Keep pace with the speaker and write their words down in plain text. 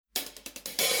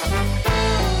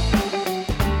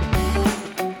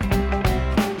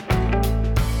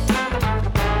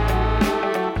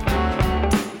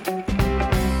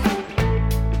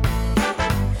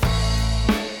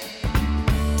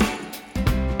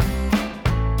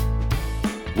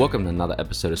Welcome to another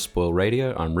episode of Spoil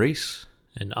Radio. I'm Reese.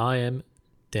 And I am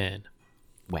Dan.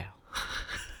 Wow.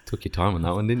 Took your time on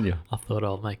that one, didn't you? I thought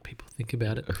I'll make people think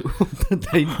about it.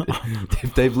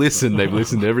 They've listened. They've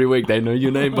listened every week. They know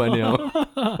your name by now.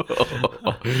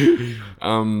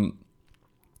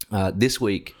 This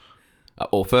week,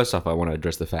 first off, I want to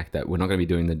address the fact that we're not going to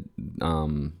be doing the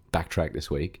backtrack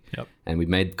this week. Yep. And we've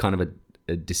made kind of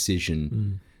a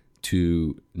decision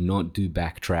to not do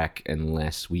backtrack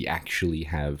unless we actually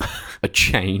have a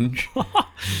change.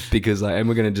 Because and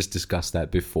we're going to just discuss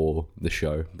that before the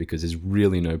show, because there's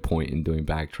really no point in doing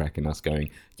backtrack and us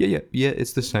going, yeah,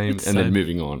 it's the same, and then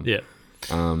moving on. Yeah.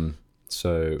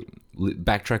 So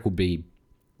backtrack will be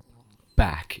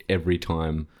back every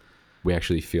time we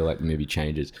actually feel like the movie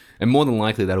changes. And more than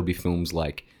likely, that'll be films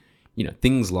like,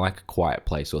 things like Quiet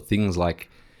Place, or things like,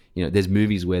 there's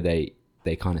movies where they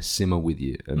kind of simmer with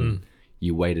you and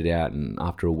you wait it out, and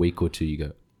after a week or two you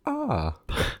go,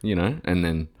 and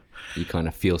then you kind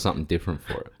of feel something different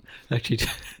for it. Actually,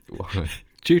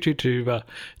 due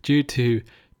to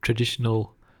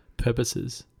traditional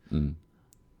purposes, I'm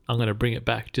going to bring it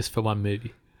back just for one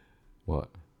movie. What?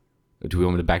 Do we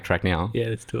want me to backtrack now? Yeah,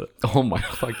 let's do it. Oh my,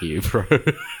 fuck you, bro.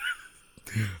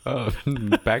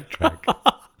 Backtrack.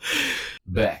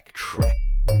 Backtrack.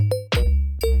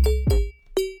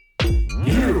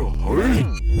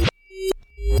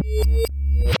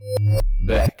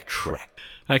 Backtrack.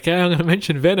 Okay, I'm going to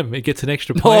mention Venom. It gets an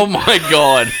extra point. Oh my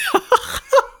god.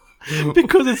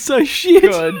 Because it's so shit.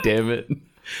 God damn it.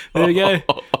 There we go.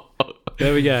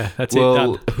 There we go. That's it,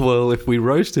 done. Well, if we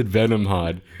roasted Venom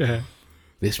hard, Yeah.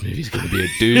 this movie's going to be a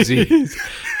doozy.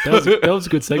 That was a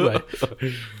good segue.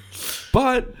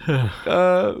 But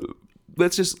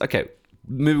let's just... Okay,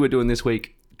 movie we're doing this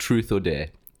week, Truth or Dare.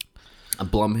 A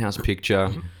Blumhouse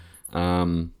picture.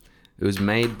 It was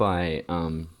made by...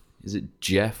 is it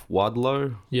Jeff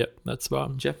Wadlow? Yep, that's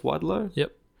one. Jeff Wadlow?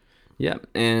 Yep. Yep.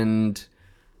 And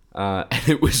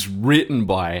it was written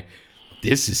by...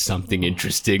 This is something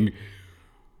interesting.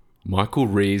 Michael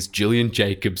Rees, Gillian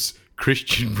Jacobs,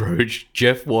 Christian Roach,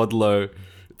 Jeff Wadlow.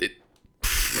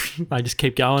 I just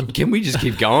keep going. Can we just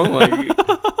keep going? Like,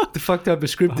 the fuck type of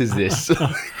script is this?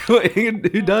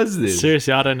 Who does this?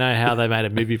 Seriously, I don't know how they made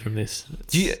a movie from this.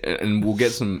 And we'll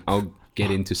get some... I'll get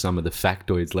into some of the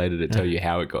factoids later to tell you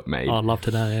how it got made. Oh, I'd love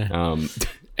to know, yeah.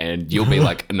 And you'll be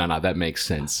like, no, that makes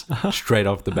sense. Straight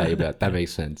off the bat, that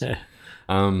makes sense. Yeah.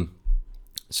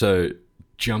 So,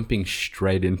 jumping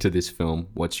straight into this film,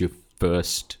 what's your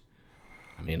first...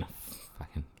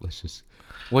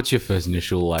 What's your first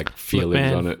initial,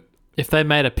 feelings on it? If they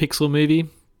made a Pixel movie,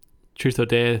 Truth or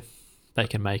Dare, they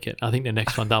can make it. I think the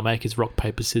next one they'll make is Rock,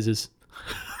 Paper, Scissors.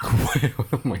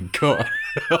 Oh my god.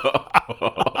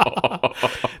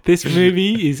 This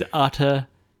movie is utter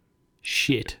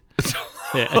shit.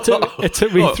 Yeah, it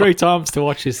took me 3 times to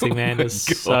watch this thing, man.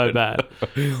 It's so bad.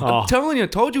 I'm telling you, I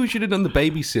told you we should have done The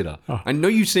Babysitter. I know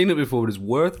you've seen it before, but it's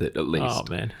worth it at least. Oh,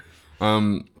 man.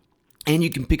 And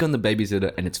you can pick on The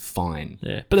Babysitter and it's fine.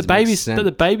 Yeah, but the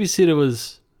Babysitter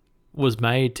was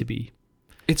made to be...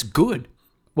 It's good.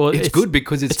 Well, it's good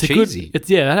because it's cheesy.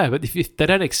 I know, but if they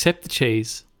don't accept the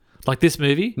cheese, like this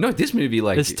movie... No, this movie,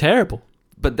 it's terrible.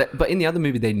 But in the other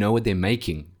movie, they know what they're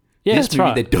making. Yeah, this that's movie,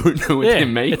 right. they don't know what they're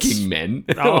making, man.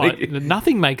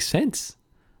 Nothing makes sense.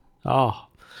 Oh.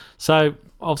 So,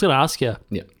 I was going to ask you,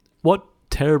 what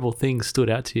terrible things stood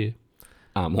out to you?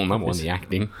 Well, number one, the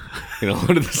acting in a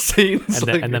lot of the scenes.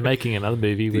 And they're making another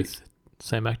movie with the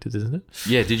same actors, isn't it?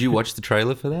 Yeah, did you watch the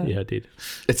trailer for that? Yeah, I did.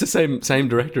 It's the same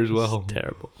director as well. It's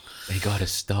terrible. They got to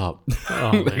stop.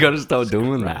 Oh, they got to stop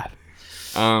doing that.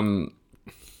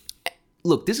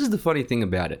 Look, this is the funny thing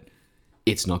about it.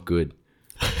 It's not good.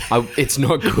 It's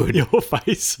not good. Your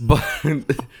face. But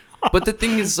the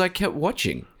thing is, I kept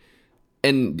watching.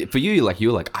 And for you, you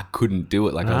were like, I couldn't do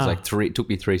it. I was like, it took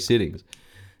me 3 sittings.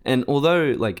 And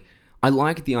although, I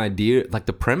like the idea,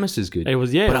 the premise is good. It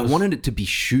was, yeah. But I wanted it to be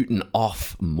shooting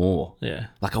off more. Yeah.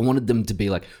 I wanted them to be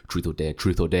like, truth or dare,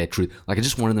 truth or dare, truth. I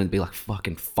just wanted them to be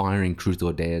fucking firing truth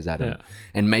or dares at him.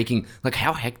 And making,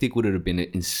 how hectic would it have been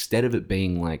instead of it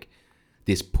being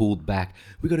this pulled back,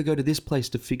 we got to go to this place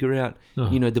to figure out,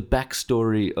 the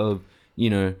backstory of,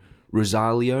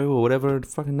 Rosalio or whatever the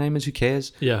fucking name is, who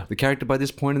cares? Yeah. The character by this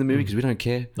point in the movie, because we don't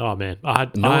care. Oh, man.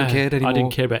 No one cared anymore. I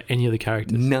didn't care about any of the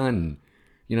characters. None.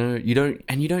 You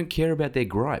don't care about their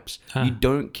gripes. You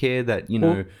don't care that,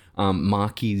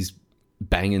 Marky's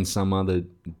banging some other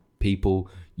people.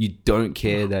 You don't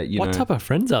care that, What type of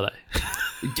friends are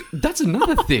they? That's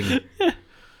another thing.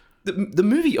 The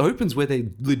movie opens where they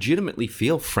legitimately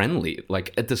feel friendly,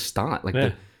 at the start.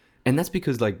 And that's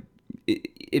because,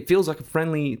 it feels like a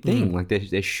friendly thing. Like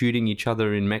they're shooting each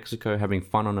other in Mexico, having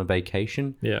fun on a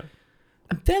vacation. Yeah.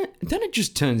 And then it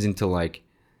just turns into like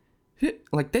they're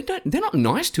not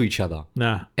nice to each other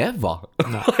Nah. ever.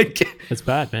 No. like It's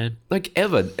bad, man.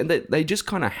 ever, and they just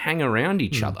kind of hang around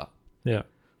each other. Yeah.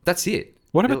 That's it.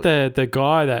 What about the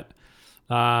guy that,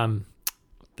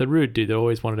 the rude dude that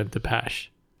always wanted him to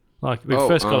pash? Like the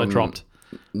first guy that dropped.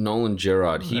 Nolan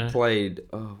Gerard. He Yeah. played.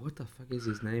 Oh, what the fuck is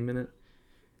his name in it?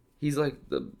 He's like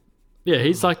the. Yeah,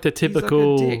 he's like the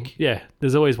typical. dick. Yeah,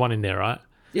 there's always one in there, right?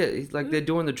 Yeah, he's like they're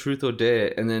doing the truth or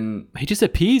dare, and then He just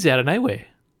appears out of nowhere.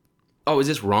 oh, is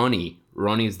this Ronnie?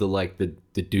 Ronnie's the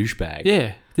douchebag.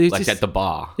 Yeah, there's like just- at the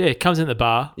bar. Yeah, he comes in the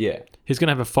bar. Yeah, He's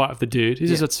gonna have a fight with the dude. This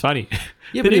is Yeah. what's funny.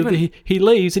 Yeah, Then but he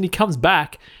leaves and he comes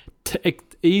back.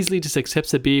 Easily just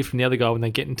accepts the beer from the other guy when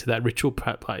they get into that ritual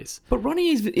place. but Ronnie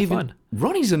is even Fun.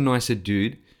 Ronnie's a nicer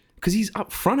dude because he's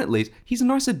up front at least. He's a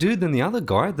nicer dude than the other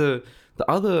guy. The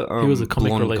other He was a comic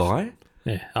blonde relief. guy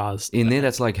Yeah, ours. in there.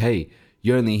 That's like, hey,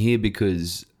 you're only here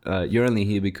because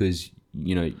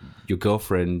you know your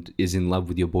girlfriend is in love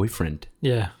with your boyfriend.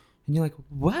 Yeah. And you're like,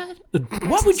 what?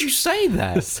 Why would you say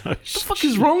that? So What the fuck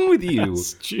is wrong with you?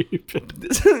 stupid.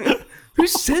 Who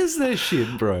says that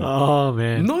shit, bro? Oh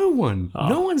man. No one.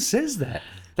 No one says that.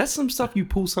 That's some stuff you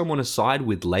pull someone aside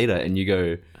with later and you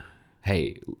go,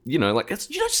 hey, you know, like,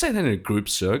 you don't say that in a group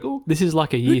circle. This is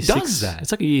like a year does 6. that?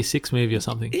 It's like a year 6 movie or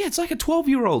something. Yeah, it's like a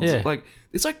 12-year-old. Yeah. Like,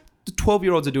 it's like the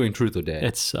 12-year-olds are doing truth or dare.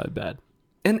 It's so bad.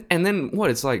 And then what?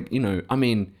 It's like, you know, I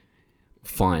mean,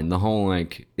 fine. The whole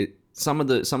like some of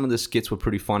the skits were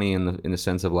pretty funny in the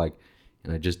sense of like,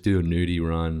 you know, just do a nudie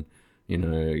run, you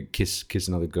know, kiss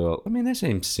another girl. I mean, that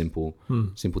seems simple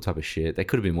type of shit. They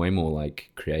could have been way more like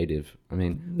creative. I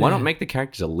mean, why not make the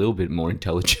characters a little bit more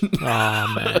intelligent? Oh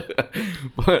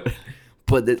man.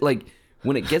 but like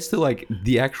when it gets to like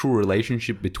the actual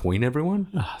relationship between everyone,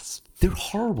 Oh, they're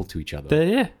horrible to each other.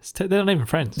 they're not even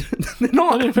friends. They're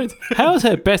Not not. even friends. How is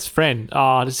her best friend?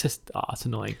 Oh, it's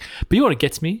annoying. But you know what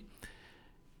gets me?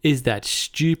 Is that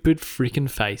stupid freaking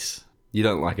face. You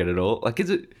don't like it at all. Like, is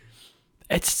it?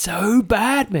 It's so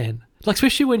bad, man. Like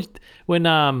especially when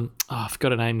I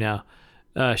forgot her name now.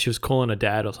 She was calling her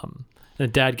dad or something, and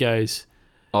the dad goes,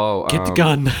 Oh, "Get the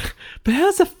gun." But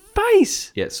how's the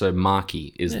face? Yeah, so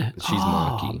Marky she's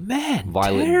Marky. Oh man,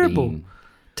 Violet terrible, Bean.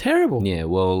 terrible. Yeah,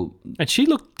 well, And she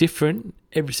looked different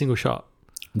every single shot.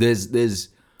 there's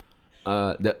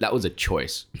that was a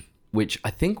choice, which I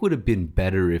think would have been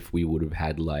better if we would have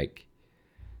had like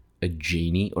a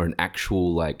genie or an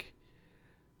actual like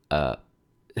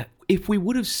if we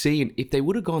would have seen if they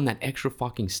would have gone that extra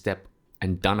fucking step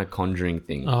and done a conjuring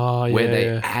thing where they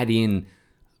add in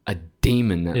a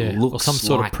demon that Yeah, looks or some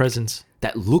sort like of presence.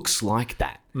 that looks like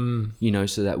that. You know,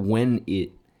 so that when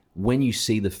you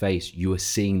see the face, you are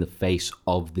seeing the face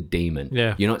of the demon.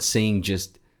 Yeah. You're not seeing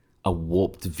just a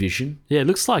warped vision. Yeah, it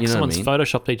looks like You know what I someone's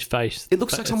mean? photoshopped each face. It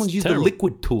looks like It's someone's used terrible. a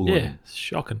liquid tool on Yeah, it. it's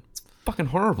shocking. Fucking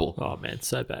horrible. Oh man, it's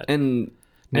so bad. And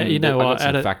Now, you know I what, got some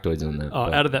out of- factoids on that.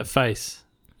 but- Out of that face,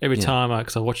 every Yeah. time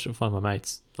because I watched it with one of my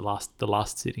mates, the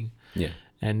last sitting, yeah.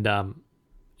 and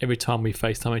every time we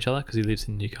FaceTime each other because he lives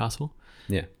in Newcastle,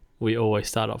 Yeah. we always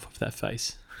start off with that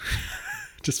face.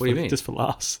 Just What do you mean? Just for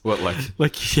laughs. What, like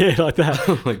Like yeah, like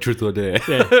that. like truth or dare?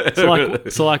 Yeah.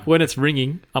 So like when it's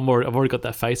ringing, I've already got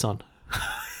that face on.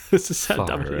 This is how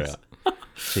dumb it Far is. out.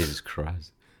 Jesus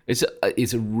Christ.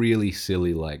 It's a really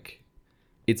silly like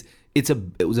it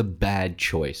was a bad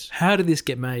choice. How did this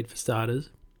get made for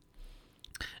starters?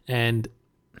 And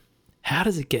how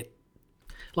does it get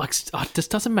like it just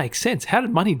doesn't make sense. How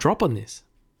did money drop on this?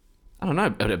 I don't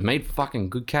know, but it made fucking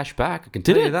good cash back. I can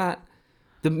tell Did you it? that.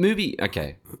 The movie,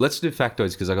 okay, let's do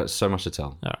factoids because I got so much to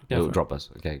tell. All right, go It'll for it. drop us.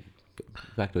 Okay,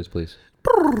 factoids, please.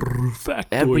 Factoids,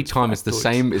 Every time it's the factoids.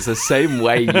 same. It's the same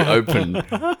way you open.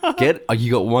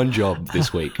 You got one job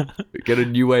this week. Get a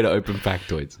new way to open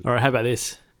factoids. All right, how about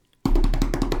this?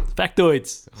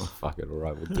 Factoids. Oh, fuck it. All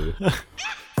right, we'll do.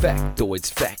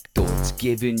 Factoids,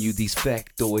 giving you these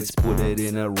factoids. Put it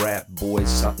in a rap, boys,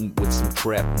 something with some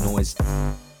trap noise.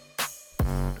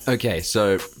 Okay,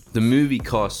 so the movie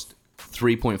cost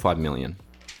 $3.5 million.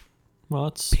 Well,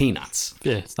 it's Peanuts.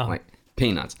 yeah, it's not Like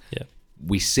peanuts. yeah.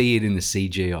 We see it in the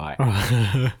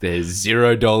CGI. There's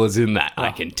 $0 in that. I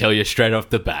can tell you straight off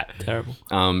the bat. Terrible.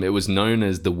 It was known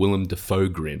as the Willem Dafoe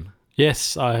grin.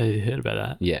 Yes, I heard about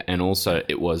that. Yeah, and also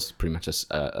it was pretty much a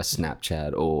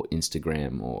Snapchat or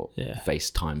Instagram or Yeah.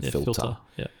 FaceTime Yeah, filter.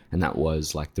 Yeah. And that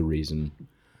was like the reason.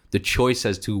 The choice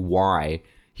as to why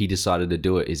he decided to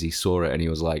do it is he saw it and he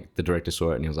was like, the director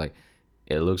saw it and he was like,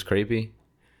 it looks creepy.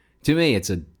 To me, it's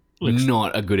Looks-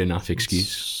 not a good enough excuse.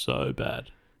 So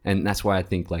bad. And that's why I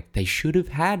think like they should have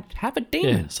have a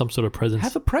demon, Yeah, some sort of presence.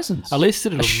 have a presence, At least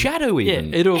it'll a shadow,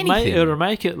 even it'll anything.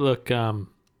 make it look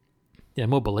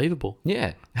more believable.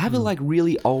 Yeah, have a like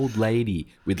really old lady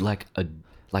with like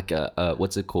a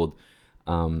what's it called,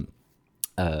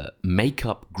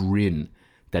 makeup grin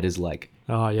that is like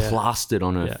Oh yeah. plastered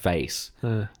on her Yeah. face.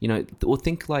 Uh, You know, or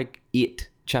think like It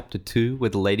Chapter 2, where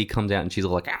the lady comes out and she's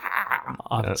all like, ah,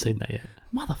 I haven't seen that yet.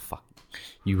 motherfucker.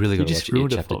 You really got to just watch It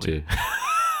ruined it Chapter for me.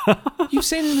 2. You've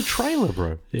seen it in the trailer,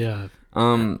 bro. Yeah.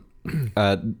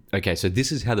 Okay, so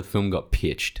this is how the film got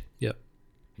pitched. Yep.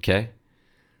 Okay.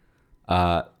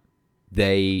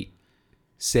 They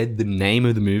said the name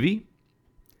of the movie,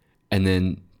 and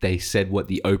then they said what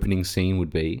the opening scene would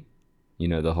be. You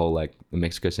know, the whole like the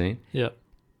Mexico scene, Yep.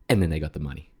 and then they got the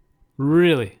money.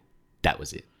 Really? That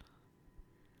was it.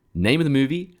 Name of the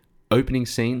movie, opening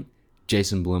scene.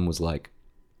 Jason Blum was like,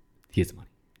 "Here's the money."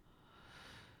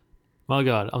 My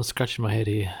God, I'm scratching my head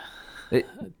here.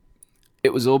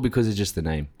 It was all because of just the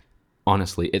name.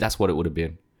 Honestly, that's what it would have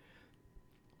been.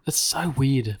 That's so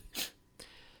weird.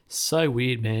 So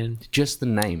weird, man. Just the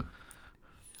name.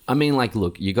 I mean, like,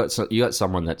 look, you got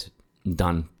someone that's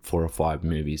done 4 or 5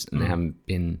 movies, and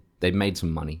they've made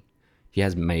some money. He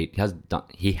has done.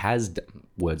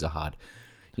 Words are hard.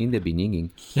 In the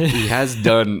beginning, he has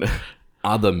done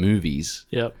other movies,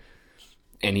 Yep.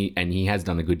 and he has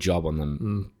done a good job on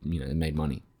them. You know, they made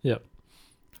money. Yep.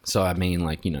 So I mean,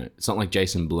 like, you know, it's not like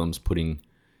Jason Blum's putting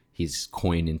his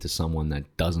coin into someone that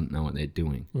doesn't know what they're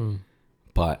doing.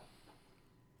 But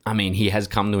I mean, he has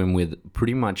come to him with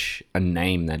pretty much a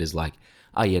name that is like,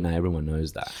 oh yeah, no, everyone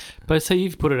knows that. But so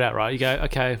you've put it out, right? You go,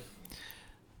 okay,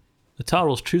 the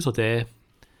title's Truth or Dare,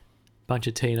 bunch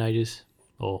of teenagers,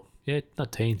 or,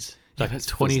 not teens, like that's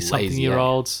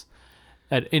 20-something-year-olds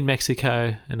in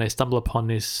Mexico, and they stumble upon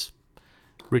this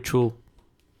ritual,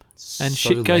 and So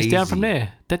shit goes down from lazy.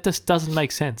 there. That just doesn't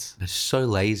make sense. It's so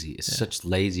lazy. It's such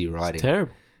lazy writing.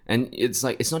 Terrible. And it's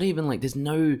like, it's not even like there's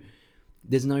no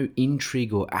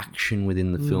intrigue or action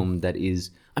within the film that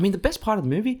is. I mean, the best part of the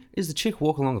movie is the chick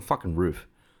walking along the fucking roof.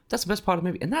 That's the best part of the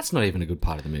movie, and that's not even a good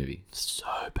part of the movie. So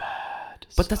bad.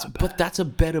 But that's a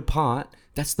better part.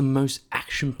 That's the most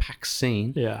action-packed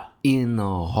scene Yeah. in the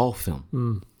whole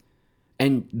film.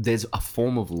 And there's a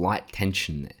form of light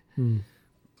tension there.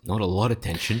 Not a lot of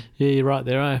tension. Yeah, you're right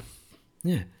there, eh?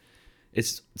 Yeah.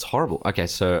 It's horrible. Okay,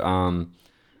 so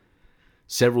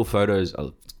several photos,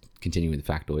 continuing with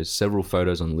the factoids, several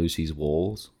photos on Lucy's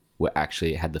walls were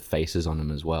actually had the faces on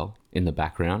them as well in the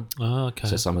background. Oh, okay.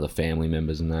 So some of the family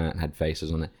members and that had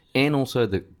faces on it. And also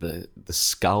the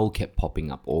skull kept popping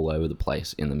up all over the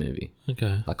place in the movie.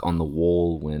 Okay. Like on the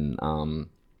wall when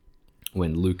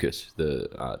Lucas,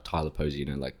 the Tyler Posey, you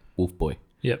know, like Wolf Boy,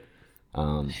 Yep.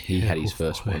 he had his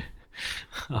Wolf first Boy.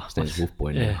 one. His name's Wolf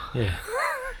Boy now. Yeah, yeah.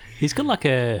 He's got like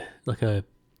a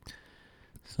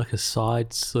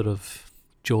side sort of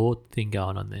jaw thing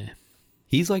going on there.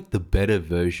 He's like the better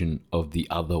version of the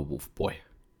other Wolf Boy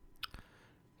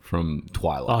from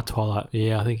Twilight. Oh, Twilight.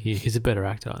 Yeah, I think he's a better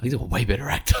actor. I think. He's a way better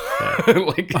actor.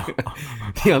 Like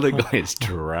the other guy is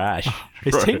trash.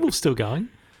 Is bro. Teen Wolf still going?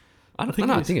 I don't think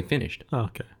know. I he's- think it finished. Oh,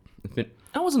 okay.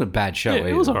 That wasn't a bad show. Yeah,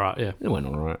 it was either. alright. Yeah. It went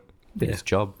all right. Did Yeah. its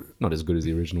job. Not as good as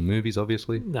the original movies,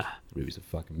 obviously. Nah. The movies are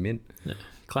fucking mint.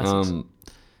 Classics.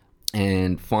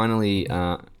 And finally,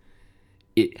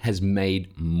 it has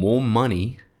made more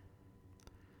money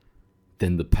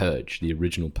than The Purge, the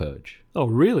original Purge. Oh,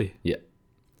 really? Yeah.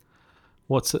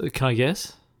 What's it? Can I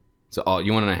guess? So,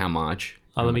 you want to know how much?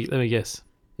 Oh, let me guess.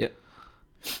 Yeah.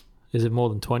 Is it more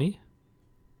than 20?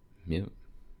 Yep.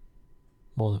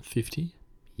 More than 50?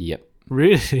 Yep.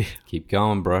 Really? Keep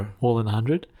going, bro. More than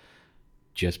 100?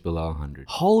 Just below 100.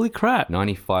 Holy crap!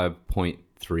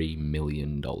 $95.3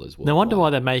 million worldwide. No wonder why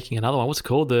they're making another one. What's it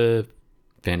called? The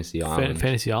Fantasy Island.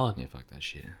 Fantasy Island. Yeah, fuck that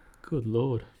shit. Good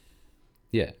lord.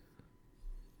 Yeah.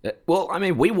 Well, I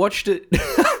mean, we watched it.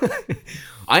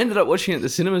 I ended up watching it at the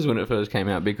cinemas when it first came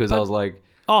out because I was like,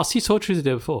 Oh, so you saw Truth or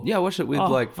Dare before? yeah, I watched it with Oh,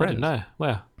 like friends. I didn't know.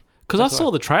 Wow. Because I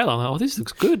saw the trailer. I'm like, oh, this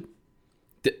looks good.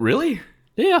 Really?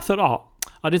 Yeah, I thought,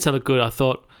 I didn't say look good. I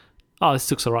thought, this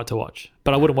looks all right to watch.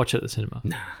 But I wouldn't watch it at the cinema.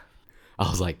 I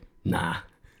was like, nah,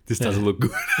 this doesn't look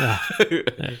good. Yeah.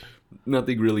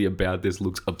 Nothing really about this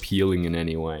looks appealing in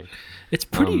any way. It's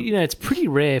pretty, it's pretty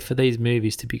rare for these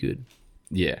movies to be good.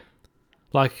 Yeah.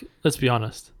 Like, let's be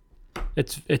honest.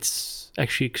 It's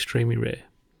actually extremely rare.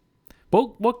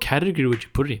 What category would you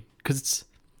put it in? Because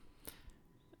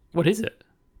what is it?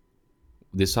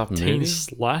 This type of Teen movie?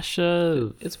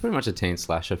 slasher? It's pretty much a teen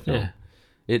slasher film. Yeah.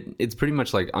 It's pretty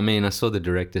much like, I mean, I saw the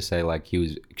director say like he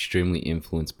was extremely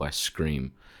influenced by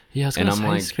Scream. Yeah, I was And going to I'm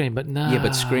say like, Scream, but nah. Yeah,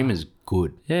 but Scream is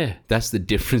good. Yeah, That's the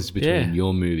difference between Yeah.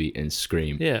 your movie and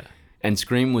Scream. yeah. And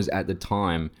Scream was at the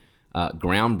time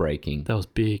groundbreaking. That was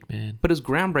big, man. But it was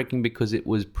groundbreaking because it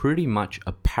was pretty much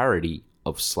a parody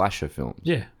of slasher films.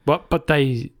 Yeah, but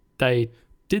they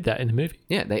did that in the movie.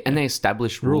 Yeah, they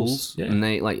established rules, yeah. and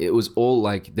it was all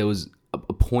like there was a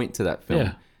point to that film,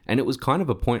 Yeah. and it was kind of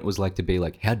a point was like to be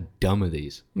like, how dumb are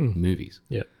these movies?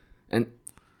 Yeah. And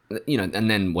and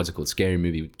then what's it called? Scary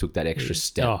Movie took that extra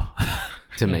step Oh,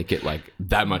 to make it like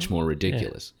that much more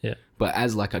ridiculous. yeah. But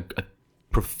as like a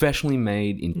professionally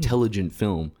made, intelligent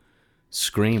film,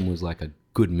 Scream was like a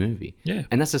good movie. Yeah.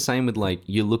 And that's the same with like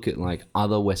you look at like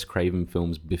other Wes Craven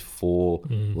films before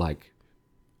like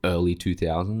early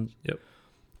 2000s. Yep.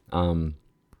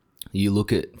 You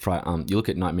look at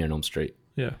Nightmare on Elm Street,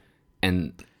 Yeah.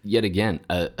 and yet again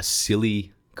a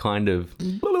silly kind of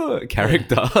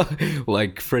character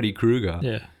like Freddy Krueger.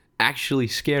 Yeah. Actually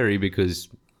scary because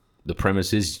the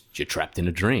premise is you're trapped in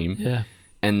a dream. Yeah.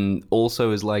 And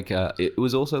also is like it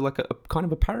was also like a kind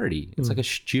of a parody. It's like a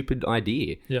stupid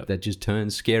idea Yep. that just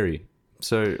turns scary.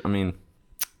 So I mean,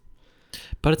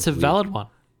 But it's a valid one.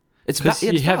 Because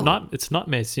you have valid. it's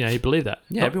nightmares, you believe that.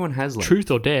 Yeah, Like, everyone has like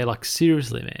truth or dare, like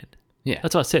seriously, man. yeah.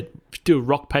 That's what I said. Do a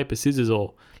rock, paper, scissors,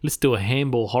 or let's do a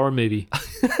handball horror movie.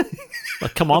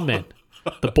 Like, come on, man.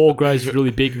 The ball grows really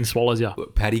big and swallows you.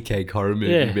 Patty cake horror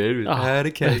movie, Yeah. man. Oh,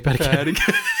 Patty cake, patty patty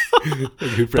cake. cake.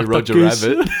 Who played Dr. Roger Goose.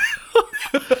 Rabbit?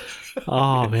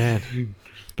 Oh, man.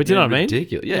 But you know what I mean?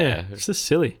 Ridiculous. Yeah. It's just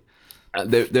silly.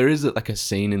 There is like a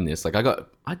scene in this. Like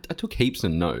I took heaps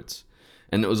of notes,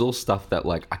 and it was all stuff that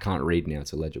like I can't read now.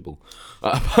 It's illegible.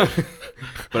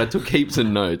 But I took heaps of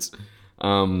notes.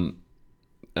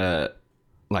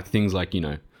 Like things like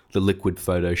the liquid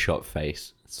Photoshop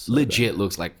face. So Legit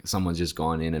looks like someone's just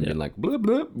gone in and been like blah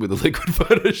blah with a liquid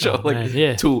Photoshop Oh, man,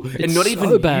 yeah. tool, and It's not so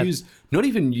even bad.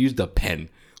 used a pen,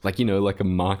 like like a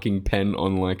marking pen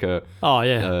on like a Oh,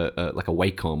 yeah. like a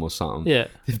Wacom or something. Yeah.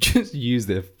 They've just used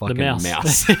their fucking mouse.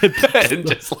 mouse and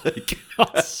just like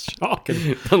That's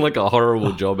shocking. done like a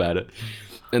horrible job at it.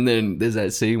 And then there's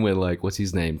that scene where like what's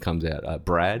his name comes out.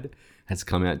 Brad has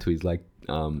come out to his like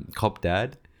cop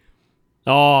dad.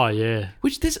 Oh, yeah.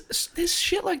 Which there's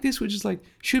shit like this which is like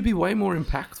should be way more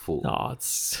impactful. Oh,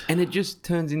 it's... And it just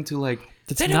turns into like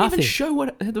It's they don't nothing. even show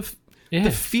what the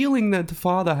Yeah. feeling that the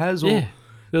father has, or Yeah.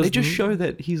 they just show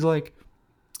that he's like,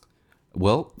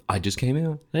 well, I just came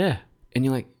out, Yeah. and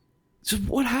you're like, so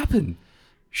what happened?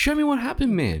 Show me what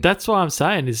happened, man. That's what I'm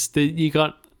saying is that you've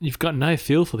got no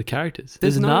feel for the characters.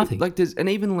 There's no, nothing. like and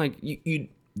even like you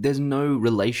there's no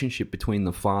relationship between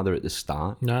the father at the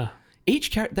start. No.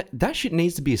 Each character that shit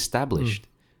needs to be established.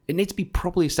 It needs to be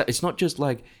properly established. It's not just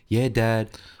like, yeah, dad,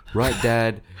 right,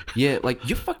 dad, yeah, like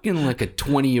you're fucking like a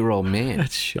 20-year-old man.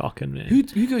 That's shocking, man.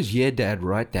 Who goes, yeah, dad,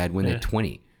 right, dad, when Yeah. they're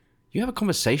 20? You have a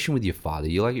conversation with your father.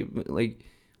 You're like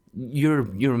you're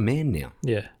a man now.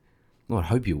 Yeah. Well, I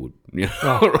hope you would. You know?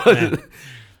 Oh, Right? man.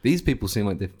 These people seem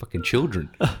like they're fucking children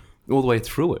all the way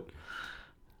through it.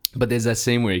 But there's that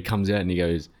scene where he comes out and he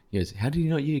goes, how do you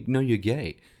know you're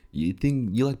gay? You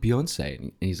think you like Beyonce?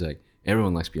 And he's like,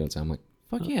 everyone likes Beyonce. I'm like,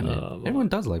 fuck yeah, man. well. Everyone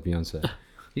does like Beyonce.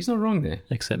 He's not wrong there.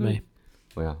 Except me.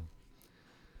 Wow.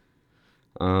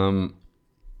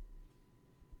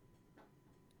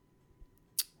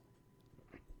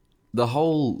 The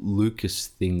whole Lucas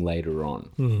thing later on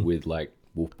with like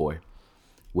Wolf Boy,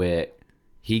 where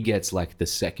he gets like the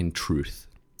second truth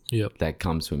Yep. that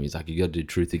comes to him. He's like, you got to do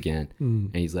truth again.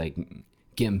 And he's like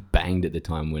getting banged at the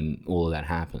time when all of that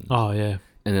happened. Oh, yeah.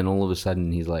 And then all of a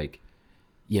sudden he's like,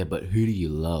 yeah, but who do you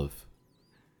love?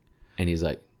 And he's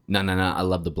like, no, I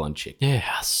love the blonde chick. Yeah,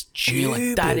 how And stupid. you're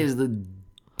like, that is the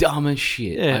dumbest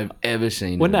shit Yeah. I've ever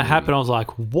seen. When in a that movie. happened, I was like,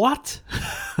 what?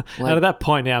 Like- and at that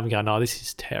point now, I'm going, oh, this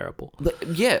is terrible.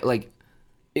 Yeah, like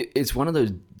it's one of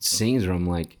those scenes where I'm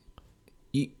like,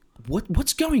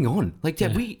 what's going on? Like,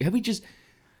 have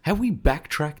we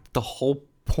backtracked the whole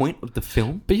point of the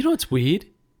film? But you know what's weird?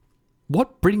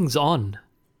 What brings on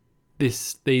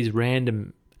these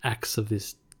random acts of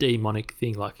this demonic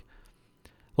thing? Like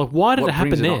why did What it happen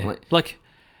brings it there? on? Like,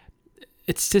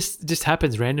 it's just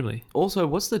happens randomly. Also,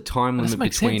 what's the time That doesn't limit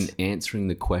make between sense. answering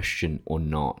the question or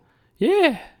not?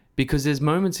 Yeah. Because there's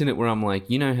moments in it where I'm like,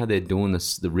 you know how they're doing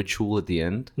the ritual at the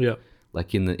end, Yeah.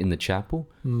 like in the chapel,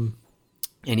 and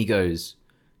he goes,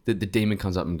 the demon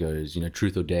comes up and goes,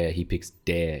 truth or dare. He picks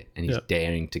dare, and he's Yeah.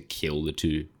 daring to kill the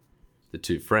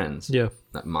two friends. Yeah.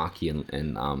 Like Marky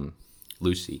and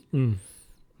Lucy, or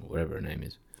whatever her name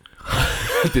is.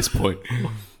 At this point,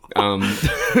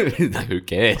 who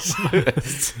cares?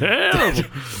 Terrible.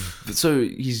 So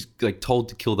he's like told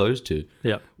to kill those two.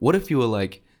 Yeah. What if you were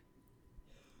like,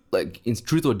 like in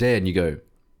Truth or Dare, and you go,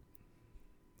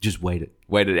 just wait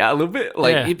it out a little bit.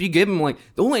 Like Yeah. if you give them like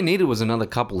all they needed was another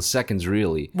couple of seconds,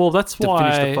 really. Well, that's to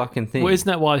why. finish the fucking thing. Well, isn't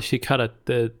that why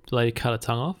the lady cut her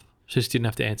tongue off? She just didn't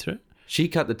have to answer it. She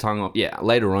cut the tongue off. Yeah,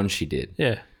 later on she did.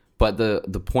 Yeah. But the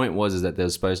point was that there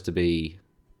was supposed to be.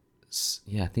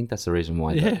 Yeah, I think that's the reason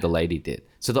why Yeah. the lady did.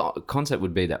 So the concept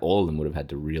would be that all of them would have had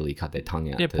to really cut their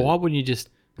tongue out. Yeah, but why wouldn't you just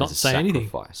not as a say anything?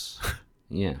 sacrifice.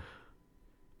 Yeah.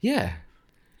 Yeah.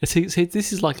 See,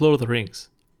 this is like Lord of the Rings,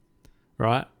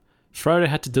 right? Frodo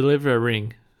had to deliver a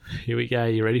ring. Here we go.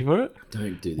 You ready for it?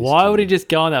 Don't do this. Why to would me. he just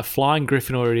go on that flying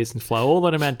griffin or it is and fly all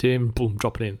that amount to him, boom,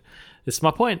 drop it in? That's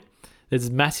my point. There's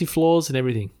massive flaws and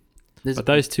everything. There's- But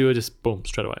those two are just, boom,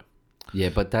 straight away. Yeah,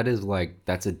 but that is like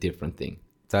that's a different thing.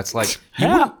 That's like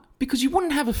How? because you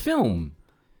wouldn't have a film.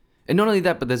 And not only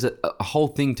that, but there's a whole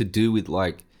thing to do with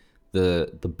like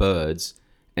the birds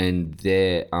and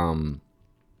their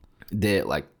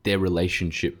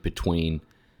relationship between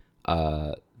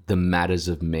the matters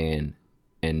of man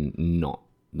and not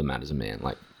the matters of man.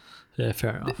 Like Yeah,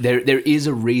 fair enough. there is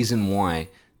a reason why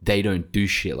they don't do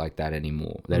shit like that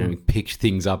anymore. They don't pick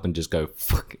things up and just go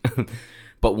fuck.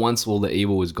 But once all the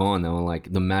evil was gone, they were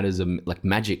like the matters of like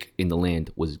magic in the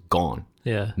land was gone.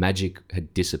 Yeah. Magic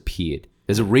had disappeared.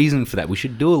 There's a reason for that. We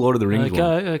should do a Lord of the Rings one.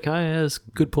 Okay, yeah, that's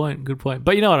good point.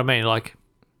 But you know what I mean? Like,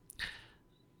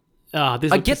 I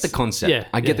get the concept. Yeah,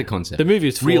 I get the concept. The movie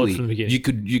is flawed really from the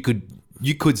beginning.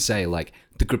 You could say like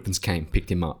the Griffins came,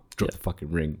 picked him up, dropped the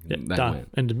fucking ring. Yeah, that done. went.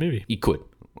 End of movie. You could.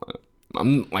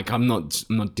 I'm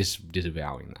not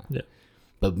disavowing that. Yeah.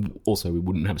 But also we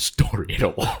wouldn't have a story at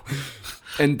all.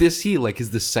 And this here like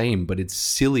is the same, but it's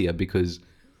sillier because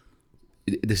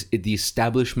the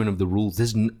establishment of the rules.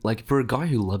 There's like for a guy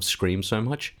who loves Scream so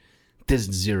much, there's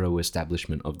zero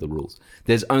establishment of the rules.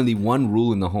 There's only one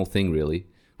rule in the whole thing, really.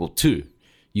 Well, two.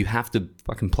 You have to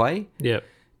fucking play, Yeah.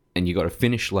 and you got to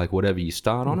finish like whatever you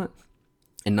start on it.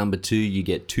 And number two, you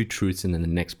get two truths, and then the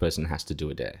next person has to do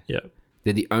a dare. Yeah.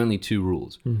 They're the only two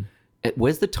rules.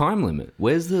 Where's the time limit?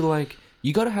 Where's the like?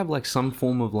 You got to have like some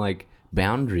form of like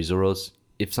boundaries, or else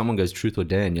if someone goes truth or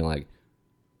dare, and you're like,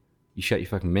 you shut your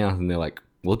fucking mouth, and they're like,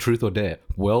 well, truth or dare.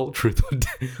 Well, truth or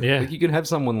dare. Yeah. Like you could have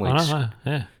someone I like don't know.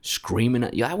 Yeah. screaming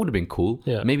at you. That would have been cool.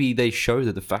 Yeah. Maybe they show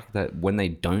that the fact that when they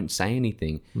don't say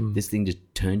anything, this thing just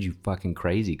turns you fucking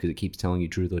crazy because it keeps telling you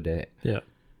truth or dare. Yeah.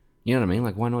 You know what I mean?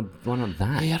 Like why not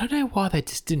that? Yeah, I don't know why they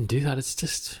just didn't do that. It's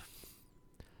just,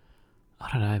 I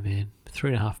don't know, man.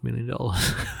 $3.5 million.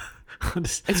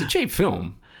 It's a cheap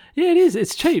film. Yeah, it is.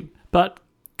 It's cheap, but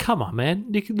come on, man.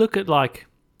 You can look at like,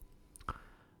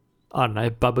 I don't know,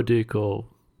 Babadook or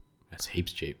That's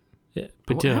heaps cheap. yeah.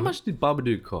 But How much did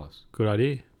Babadook cost? Good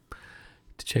idea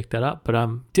to check that up. But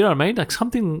do you know what I mean? Like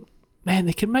something, man.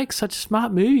 They can make such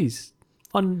smart movies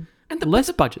on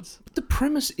less budgets. The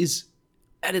premise is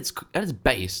at its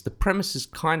base. The premise is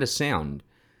kind of sound.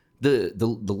 The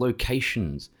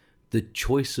locations, the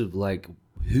choice of like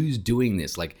who's doing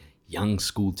this, like young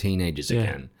school teenagers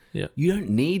again. Yeah. You don't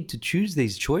need to choose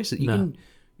these choices. You No. can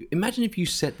imagine if you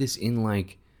set this in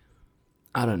like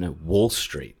I don't know, Wall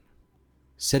Street.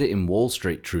 Set it in Wall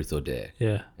Street, truth or dare.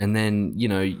 Yeah. And then, you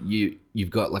know, you've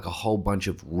got like a whole bunch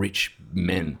of rich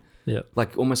men. Yeah.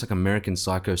 Like almost like American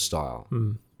Psycho style.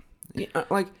 Yeah,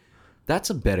 like that's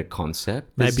a better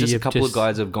concept. There's Maybe just a you've couple of just-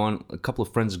 guys have gone, a couple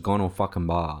of friends have gone to a fucking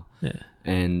bar. Yeah.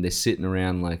 And they're sitting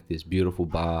around like this beautiful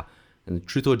bar. And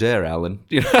truth or dare, Alan?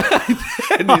 You know?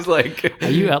 And he's like, Are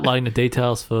you outlining the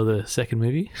details for the second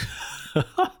movie?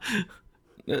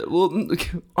 well,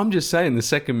 I'm just saying the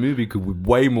second movie could be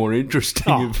way more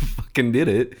interesting Oh. if fucking did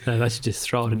it. No, they should just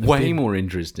throw it in the Way bin. more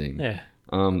interesting. Yeah.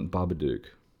 Babadook.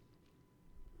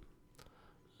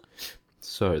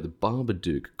 So the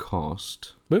Babadook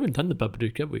cost. We haven't done the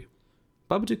Babadook, have we?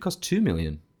 Babadook cost $2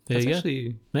 million. There That's you go.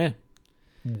 actually Yeah.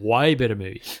 Way better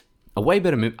movie. a way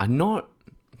better movie. I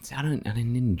didn't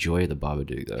enjoy the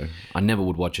Babadook though. I never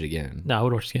would watch it again. No, I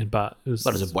would watch it again, but it was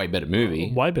But it's a way better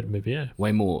movie. way better movie, yeah.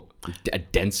 Way more a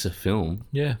denser film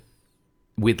Yeah.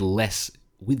 with less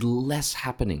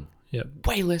happening. Yeah.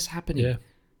 Way less happening. Yeah.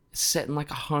 It's set in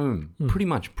like a home, pretty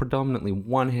much predominantly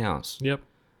one house. Yep.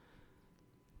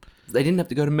 They didn't have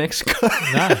to go to Mexico.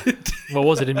 No. What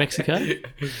was it in Mexico?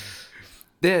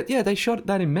 They shot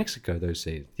that in Mexico. Those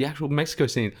scenes, the actual Mexico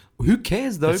scene. Who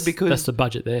cares though? Because that's the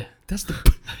budget there. that's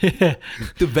the Yeah.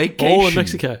 the vacation. All in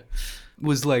Mexico.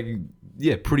 Was like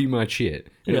pretty much it.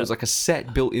 And Yeah. it was like a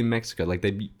set built in Mexico. Like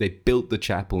they built the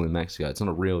chapel in Mexico. It's not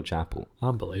a real chapel.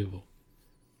 Unbelievable.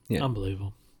 Yeah.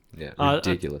 Unbelievable. Yeah, I-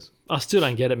 ridiculous. I still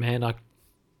don't get it, man. Like,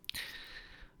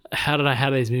 how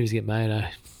do these movies get made? I'm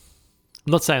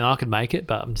not saying I could make it,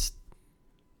 but I'm just,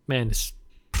 man, it's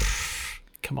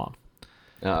come on.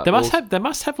 They must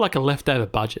well, have like a leftover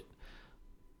budget.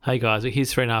 Hey guys,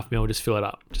 here's $3.5 million. Just fill it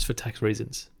up, just for tax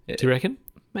reasons. Do you reckon?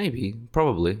 Maybe,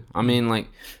 probably. I mean, like,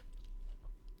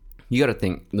 you got to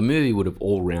think the movie would have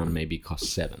all round maybe cost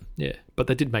 $7 million. Yeah, but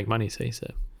they did make money. See,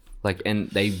 so Like, and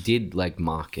they did like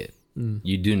market.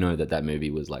 You do know that movie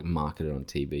was like marketed on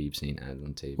TV. You've seen ads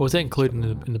on TV. was that included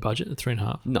in the budget? The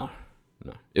 3.5. No.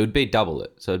 It would be double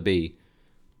it. So it'd be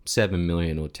 7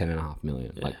 million or 10.5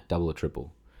 million, like double or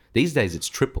triple. These days it's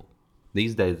triple.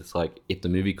 These days it's like if the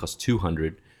movie costs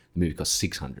 200, the movie costs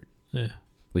 600, Yeah,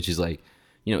 which is like,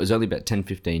 you know, it was only about 10,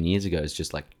 15 years ago. It's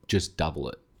just like, just double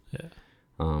it. yeah,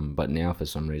 But now for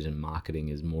some reason marketing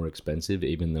is more expensive,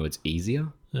 even though it's easier.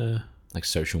 yeah. Like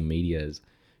social media is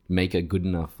make a good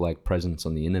enough like presence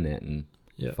on the internet and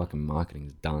Yeah. fucking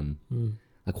marketing's done.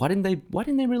 Like why didn't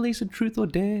they release a Truth or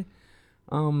Dare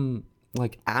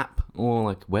like app or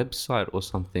like website or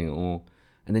something, or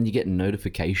and then you get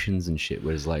notifications and shit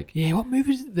where it's like, Yeah, what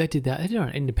movies they did that? They did it on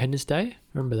Independence Day.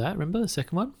 Remember that? Remember the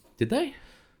second one? did they?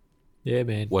 Yeah,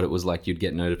 man. What it was like you'd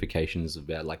get notifications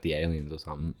about like the aliens or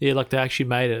something. Yeah, like they actually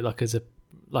made it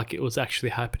like it was actually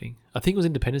happening. I think it was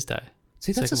Independence Day.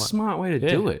 See, that's a Second one. smart way to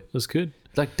Yeah, do it. It was good.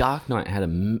 Like Dark Knight had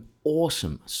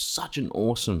such an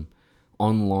awesome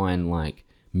online like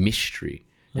mystery,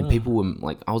 and people were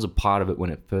like, I was a part of it when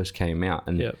it first came out,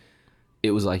 and Yeah.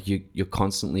 it was like you're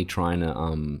constantly trying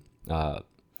to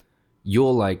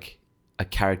you're like a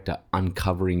character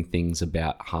uncovering things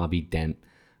about Harvey Dent,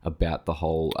 about the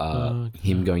whole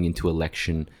him going into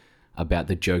election, about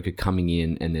the Joker coming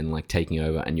in and then like taking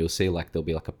over, and you'll see like there'll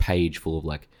be like a page full of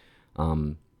like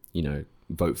you know,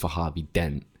 vote for Harvey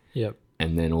Dent, Yep.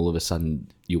 and then all of a sudden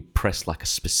you'll press like a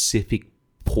specific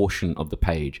portion of the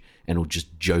page and it'll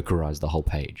just jokerize the whole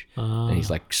page. And he's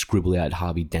like scribble out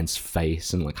Harvey Dent's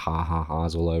face and like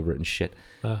ha-ha-ha's all over it and shit.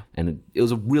 And it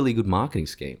was a really good marketing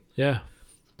scheme. Yeah.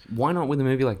 Why not with a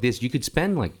movie like this? You could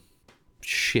spend like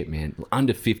shit, man,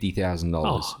 under $50,000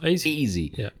 Oh,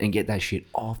 easy. Yeah. and get that shit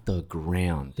off the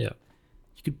ground. Yeah.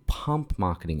 You could pump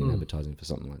marketing and advertising for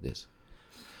something like this.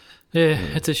 Yeah,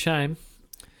 it's a shame.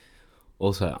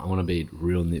 Also, I want to be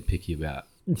real nitpicky about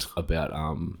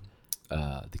the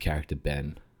character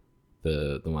Ben,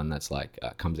 the one that's like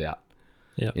comes out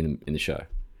Yeah. in the show.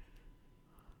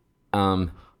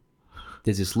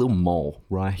 There's this little mole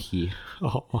right here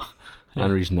Oh,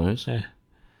 under his nose. yeah.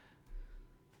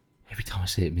 Every time I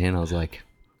see it, man, I was like,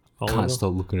 Oh, can't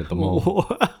stop looking at the mole.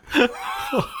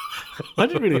 I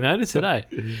didn't really notice it, eh?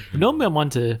 Normally I'm one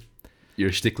to... You're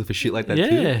a stickler for shit like that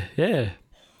too. Yeah, yeah.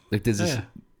 Like there's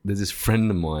this friend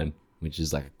of mine, which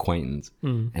is like acquaintance,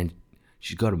 and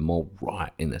she's got a mole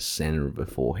right in the center of her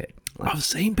forehead. Like, I've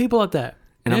seen people like that.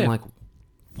 and Yeah. I'm like,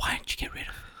 why don't you get rid of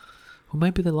it? Well,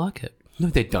 maybe they like it. No,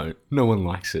 they don't. No one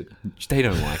likes it. They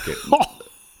don't like it.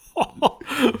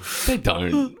 They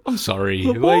don't. I'm sorry.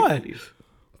 Why? Like,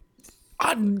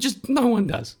 no one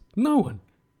does. No one.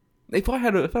 If I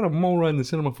had a mole right in the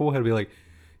center of my forehead, I'd be like,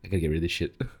 I gotta get rid of this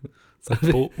shit.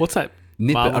 What's that?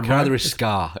 Nip it. Marvel I'd rather character? a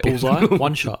scar. Bullseye?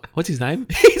 One shot. What's his name?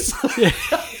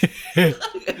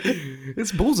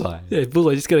 It's Bullseye. Yeah,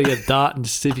 Bullseye. Just gotta get a dart and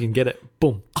just see if you can get it.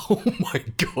 Boom. Oh my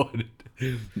god.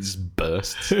 It just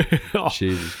bursts. Oh,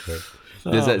 Jesus Christ.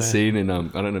 There's that man. scene in I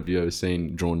don't know if you've ever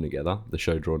seen Drawn Together, the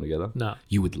show Drawn Together. No.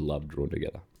 You would love Drawn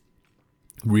Together.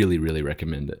 Really, really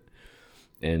recommend it.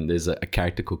 And there's a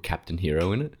character called Captain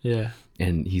Hero in it. Yeah.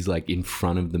 And he's like in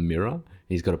front of the mirror.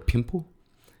 He's got a pimple.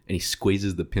 And he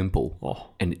squeezes the pimple. Oh.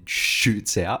 And it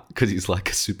shoots out because he's like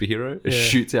a superhero. It Yeah.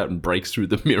 shoots out and breaks through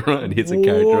the mirror and hits a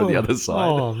character on the Whoa. other side.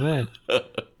 Oh, man.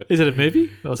 Is it a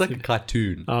movie? It's like a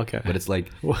cartoon. Oh, okay. But it's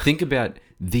like, think about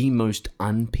the most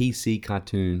un-PC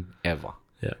cartoon ever.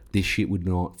 Yeah. This shit would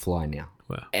not fly now.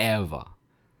 Wow. Ever.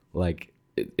 Like,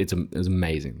 it's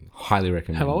amazing. Highly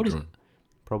recommend. How old is Drawn. it?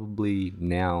 Probably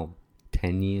now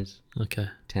 10 years. Okay.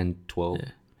 10, 12. Yeah.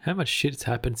 How much shit's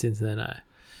happened since then, eh?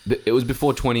 It was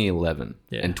before 2011.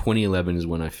 Yeah. And 2011 is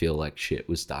when I feel like shit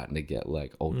was starting to get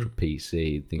like ultra Mm.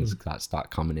 PC. Things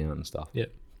start coming out and stuff.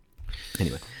 Yep.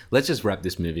 Anyway, let's just wrap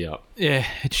this movie up. Yeah,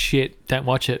 it's shit. Don't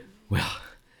watch it. Well,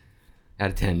 out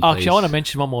of 10, Oh, actually, I please. want to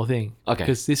mention one more thing. Okay.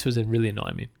 Because this was really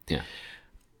annoying me. Yeah.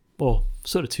 Well,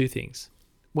 sort of two things.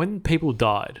 When people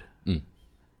died,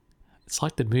 it's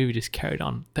like the movie just carried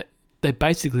on. They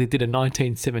basically did a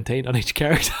 1917 on each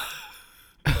character.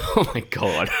 Oh my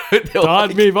god.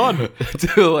 Died, move on.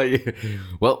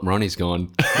 Well, Ronnie's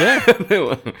gone. Yeah.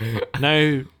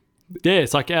 No. Yeah,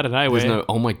 it's like out of nowhere. There's no,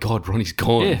 oh my god, Ronnie's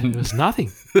gone. Yeah, there was nothing.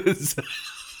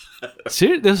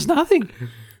 Seriously, there was nothing.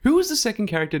 Who was the second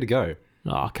character to go?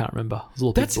 Oh, I can't remember. It was a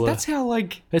little bit blur. That's how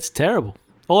like It's terrible.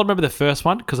 All I remember the first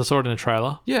one because I saw it in a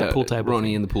trailer. Yeah, the pool table. Ronnie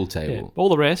thing. and the pool Yeah. table. All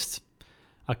the rest,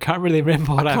 I can't really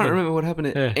remember what I happened. can't remember what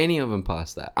happened to Yeah. any of them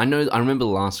past that. I remember the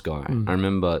last guy. I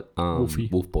remember Wolfie.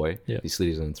 Wolf Boy. Yeah. He slit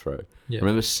his own throat. Yeah. I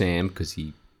remember Sam because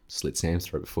he slit Sam's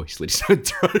throat before he slit his own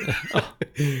throat.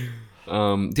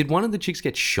 Did one of the chicks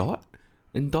get shot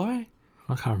and die?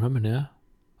 I can't remember now.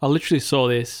 I literally saw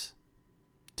this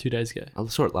 2 days ago. I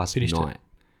saw it last Finished night.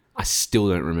 I still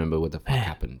don't remember what the fuck Man,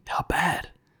 happened. How bad?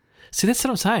 See, that's what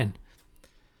I'm saying.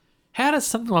 How does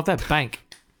something like that bank?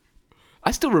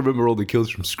 I still remember all the kills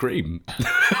from Scream.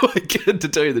 Like, to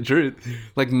tell you the truth,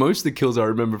 like most of the kills I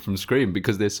remember from Scream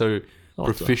because they're so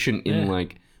proficient in yeah.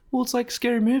 like. Well, it's like a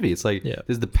scary movie. It's like Yeah.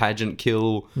 there's the pageant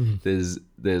kill. There's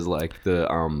like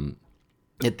the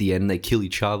at the end they kill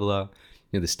each other.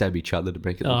 You know, they stab each other to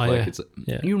make it look like yeah. it's.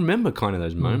 Yeah. You remember kind of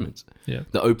those moments. Yeah.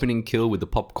 The opening kill with the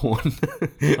popcorn.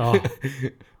 Oh,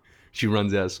 She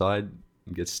runs outside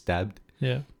and gets stabbed.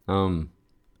 yeah.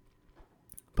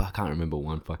 But I can't remember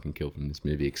one fucking kill from this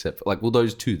movie except for, like, well,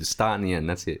 those two, the start and the end.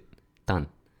 That's it. Done.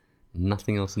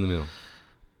 Nothing else in the middle.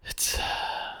 It's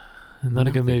not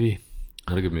a good movie.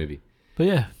 Not a good movie. But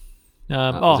yeah.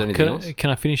 was there anything else? Can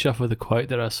I finish off with a quote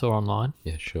that I saw online?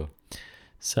 Yeah, sure.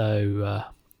 So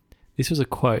this was a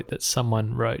quote that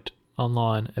someone wrote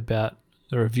online about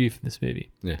a review for this movie.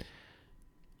 Yeah.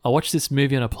 I watched this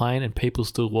movie on a plane and people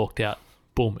still walked out.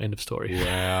 Boom, end of story.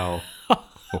 Wow.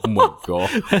 Oh my god.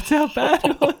 That's how bad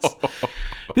it was.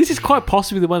 This is quite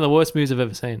possibly one of the worst movies I've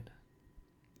ever seen.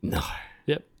 No.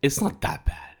 Yep. It's not that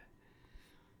bad.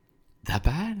 That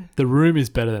bad? The Room is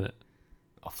better than it.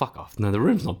 Oh, fuck off. No, The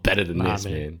Room's not better than Nah, this,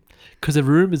 man. Because The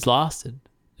Room has lasted.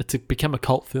 It's become a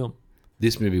cult film.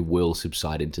 This movie will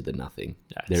subside into the nothing.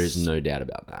 That's There is no doubt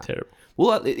about that. Terrible.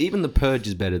 Well, even The Purge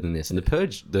is better than this. And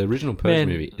the original Purge Man.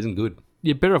 movie isn't good.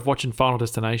 You're better off watching Final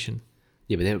Destination.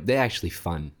 Yeah, but they're actually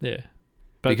fun. Yeah.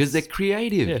 Because they're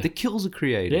creative. Yeah. The kills are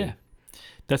creative. Yeah.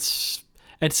 That's...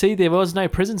 And see, there was no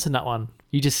presence in that one.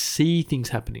 You just see things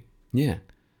happening. Yeah.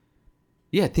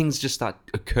 Yeah, things just start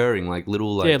occurring like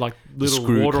little like, Yeah, like the little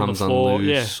screw water on the comes floor.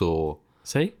 unloose or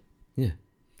See? yeah.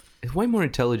 It's way more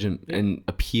intelligent and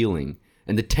appealing.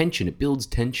 And the tension, it builds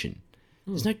tension.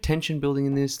 There's no tension building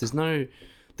in this. The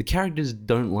characters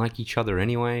don't like each other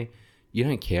anyway. You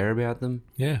don't care about them.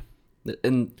 Yeah.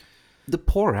 And the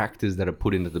poor actors that are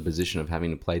put into the position of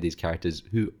having to play these characters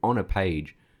who on a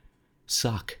page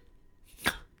suck.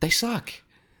 They suck.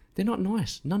 They're not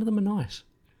nice. None of them are nice.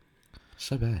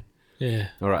 So bad. Yeah.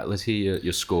 All right, let's hear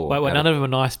your score. Wait, none of them are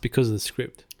nice because of the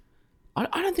script. I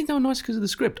don't think they were nice because of the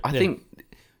script. I think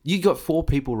you got 4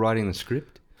 people writing the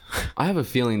script. I have a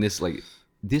feeling this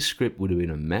script would have been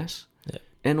a mess. Yeah.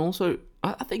 And also,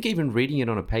 I think even reading it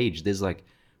on a page, there's like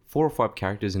 4 or 5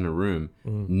 characters in a room.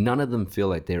 None of them feel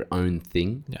like their own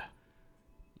thing. Yeah.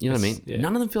 You know what I mean? Yeah.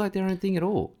 None of them feel like their own thing at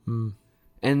all.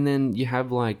 And then you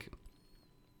have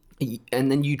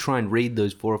and then you try and read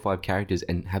those 4 or 5 characters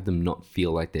and have them not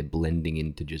feel like they're blending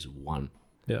into just one.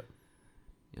 Yeah.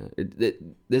 You know,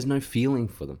 there's no feeling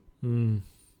for them.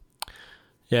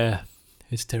 Yeah.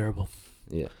 It's terrible.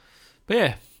 Yeah. But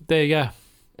yeah, there you go.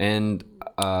 And,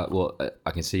 well,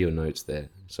 I can see your notes there,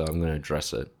 so I'm going to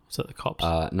address it. Was that the cops?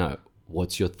 No.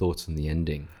 What's your thoughts on the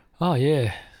ending? Oh,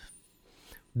 yeah.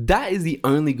 That is the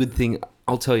only good thing.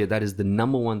 I'll tell you, that is the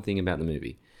number one thing about the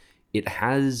movie. It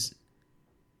has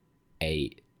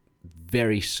a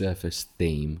very surface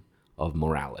theme of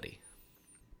morality.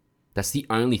 That's the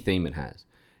only theme it has.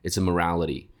 It's a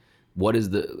morality. What is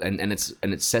and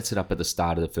it sets it up at the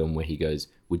start of the film where he goes,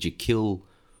 "Would you kill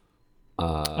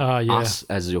us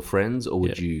as your friends, or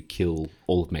would you kill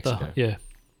all of Mexico?" Yeah.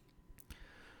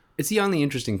 It's the only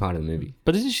interesting part of the movie.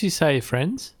 But didn't she say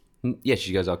friends? Yeah,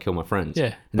 she goes, "I'll kill my friends." Yeah,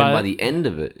 and then but- by the end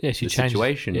of it, Yeah, she the changed.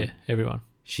 situation, Yeah, everyone.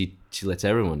 she lets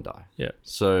everyone die. Yeah.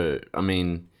 So I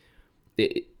mean,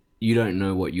 you don't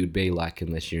know what you'd be like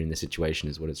unless you're in the situation,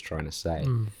 is what it's trying to say.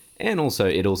 And also,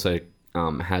 it also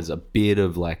has a bit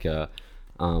of like a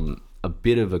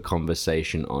bit of a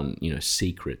conversation on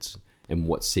secrets and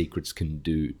what secrets can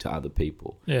do to other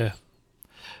people. Yeah.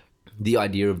 The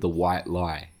idea of the white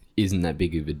lie isn't that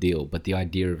big of a deal, but the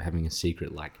idea of having a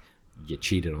secret, like you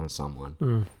cheated on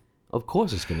someone, of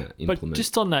course it's going to implement. But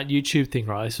just on that YouTube thing,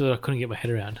 right? So I couldn't get my head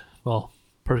around. Well,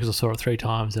 probably because I saw it 3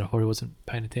 times and I probably wasn't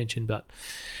paying attention. But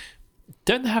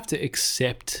don't they have to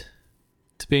accept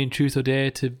to be in Truth or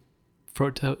Dare for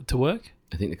it to work?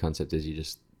 I think the concept is you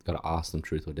just got to ask them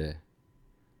truth or dare.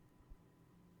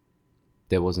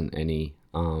 There wasn't any.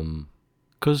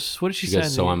 Because what did she She say?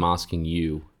 goes, "So I'm asking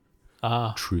you,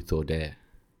 Ah, truth or dare."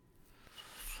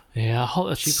 yeah.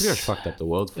 She pretty much fucked up the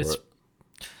world for it's- it.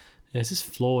 Yeah, it's just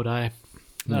flawed, eh? I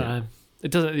don't know.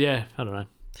 It doesn't. Yeah, I don't know.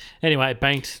 Anyway, it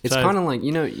banked. It's so- kind of like,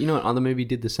 you know what other movie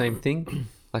did the same thing?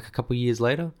 Like a couple years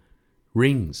later?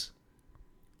 Rings.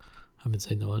 I haven't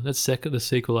seen that one. That's the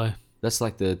sequel, though. That's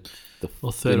like the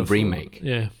Or third or fourth. remake.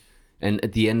 Yeah. And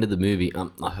at the end of the movie,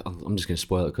 I'm just going to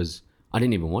spoil it because I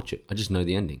didn't even watch it. I just know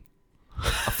the ending.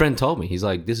 A friend told me. He's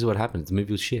like, this is what happens. The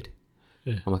movie was shit.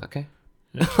 Yeah. I'm like, okay.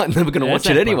 I'm never going to Yeah, watch it's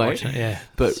it no point anyway. watching it, yeah.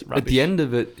 But It's at rubbish. the end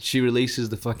of it, she releases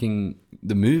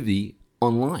the movie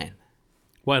online.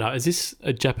 Wait, no, is this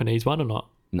a Japanese one or not?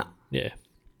 No. Yeah.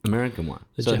 American one.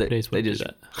 The So Japanese they wouldn't do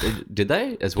just did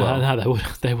they as well? No, they would.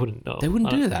 They wouldn't. No. They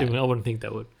wouldn't I do don't- that. I wouldn't think they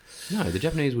would. No, the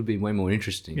Japanese would be way more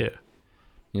interesting. Yeah.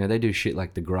 You know, they do shit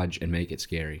like The Grudge and make it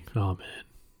scary. Oh man.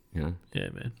 You know. Yeah,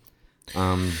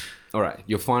 man. All right,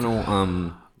 your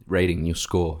final rating, your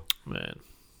score Man.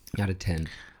 out of 10.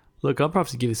 Look, I'll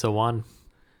probably give this a 1.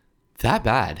 That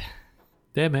bad?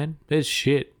 Yeah, man. There's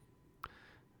shit.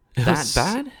 It That was-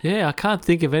 bad? Yeah, I can't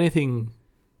think of anything.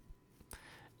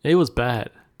 It was bad.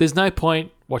 There's no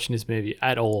point watching this movie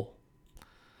at all.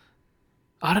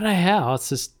 I don't know how. It's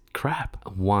just crap.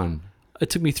 1. It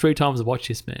took me 3 times to watch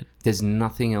this, man. There's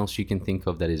nothing else you can think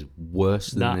of that is worse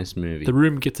than Nah. this movie. The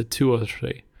Room gets a 2 or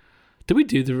 3. Did we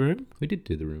do The Room? We did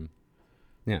do The Room.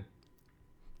 Yeah.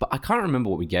 But I can't remember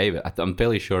what we gave it. I'm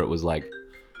fairly sure it was like...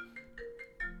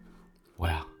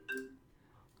 Wow.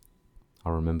 I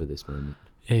remember this moment.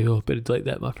 Yeah, you better delete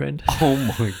that, my friend. Oh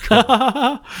my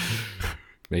God.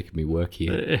 Making me work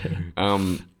here.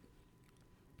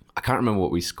 I can't remember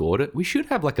what we scored it. We should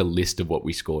have like a list of what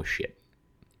we score shit.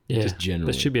 Yeah, Just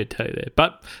generally. there should be a tally there.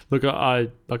 But look, I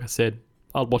like I said,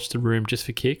 I'll watch The Room just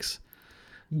for kicks.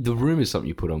 The Room is something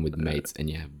you put on with mates and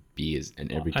you have beers,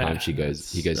 and every time he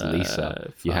goes,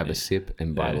 Lisa, you have funny. a sip,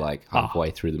 and by Yeah. like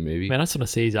halfway through the movie, Man, I just want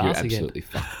to see his you're ass again. absolutely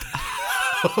fucked.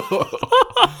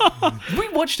 We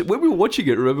watched it when we were watching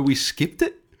it. Remember, we skipped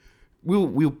it. We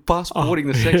were fast forwarding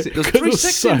the sex. It was 'Cause 3 it was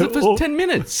sex so scenes the first awkward. 10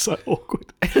 minutes. So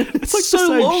awkward. It's like so the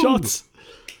same long. shots.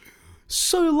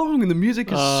 So long, and the music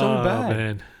is so Oh, bad.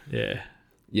 man. Yeah.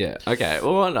 Yeah. Okay.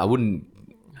 Well, I wouldn't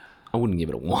give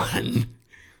it a 1.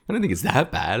 I don't think it's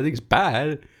that bad. I think it's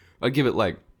bad. I'd give it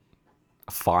like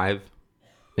a 5,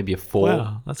 maybe a 4.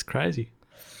 Wow, that's crazy.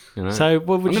 You know? So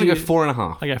what would I'm gonna you go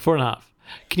 4.5. Okay, 4.5.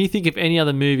 Can you think of any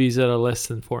other movies that are less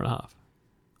than 4.5?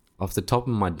 Off the top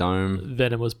of my dome,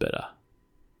 Venom was better.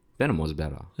 Venom was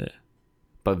better, Yeah.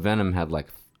 but Venom had like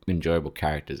enjoyable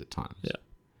characters at times. Yeah.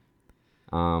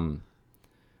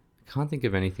 I can't think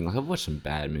of anything. Like I've watched some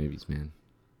bad movies, man.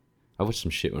 I watched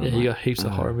some shit when Yeah, I'm you like, got heaps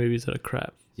of "Oh, horror movies that are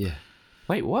crap. Yeah.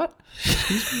 Wait, what?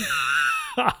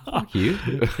 Fuck you.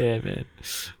 Yeah, man.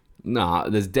 Nah,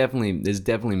 there's definitely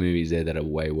movies there that are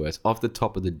way worse. Off the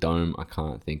top of the dome, I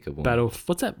can't think of one.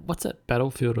 What's that?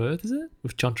 Battlefield Earth, is it?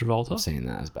 With John Travolta? I'm saying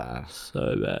that as bad,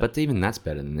 So bad. but even that's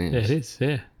better than this. yeah, it is.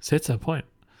 Yeah. So that's the point.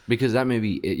 Because that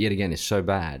movie, yet again, is so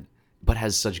bad, but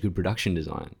has such good production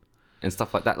design and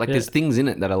stuff like that. Like, Yeah. there's things in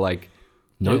it that are like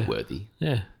noteworthy,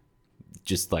 Yeah.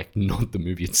 just like not the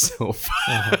movie itself.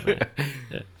 Oh, man.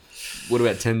 Yeah. What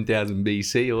about 10,000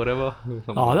 BC or whatever?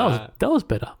 Something Oh, like that was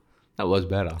better. that was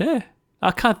better. Yeah.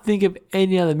 I can't think of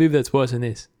any other movie that's worse than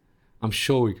this. I'm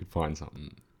sure we could find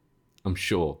something. I'm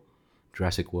sure.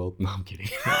 Jurassic World? No, I'm kidding.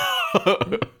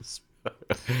 Way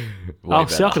Oh,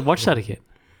 see, I better. can watch that again.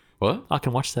 What? I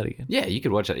can watch that again. Yeah, you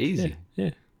could watch that easy.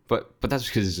 Yeah. But that's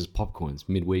because it's just popcorn. It's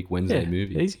midweek Wednesday Yeah,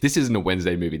 movie. easy. This isn't a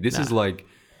Wednesday movie. This is like,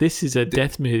 This is a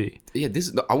death movie. yeah,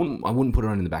 this. I wouldn't put it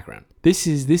on in the background.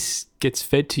 This gets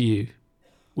fed to you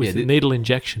with Yeah, a thi- needle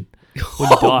injection when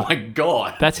you Oh die. my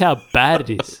god! That's how bad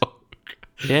it is.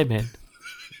 Yeah, man.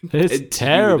 It's It's you with a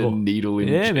terrible. needle Yeah,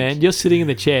 injection. man. You're sitting in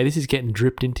the chair. This is getting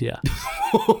dripped into you.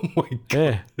 Oh my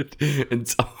god! Yeah. And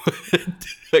someone,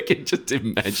 I can just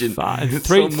imagine And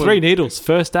someone- three needles.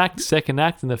 First act, second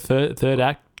act, and the third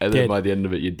act. and then Dead. by the end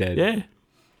of it, you're dead. Yeah.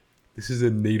 This is a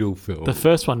needle film. The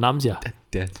first one numbs you.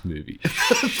 Death movie.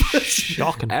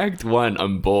 Shocking. Act 1,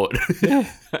 I'm bored. Oh,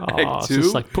 Act it's 2,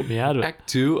 just like put me out of it. Act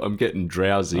 2, I'm getting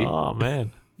drowsy. Oh,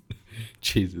 man.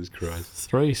 Jesus Christ!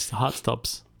 3 heart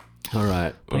stops. All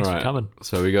right, Thanks all for right. coming.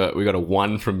 So we got a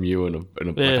 1 from you and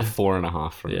like Yeah. a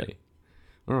 4.5 from Yeah. me.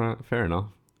 All right, fair enough.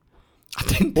 I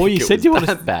didn't Or think you it said was you that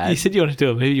wanted. bad. You said you wanted to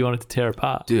do a movie you wanted to tear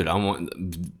apart. Dude,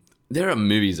 there are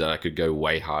movies that I could go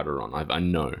way harder on. I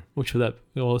know. Which would that?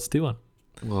 Well, let's do one.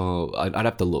 Well, I'd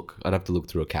have to look. I'd have to look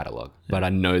through a catalog. But I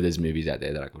know there's movies out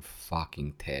there that I could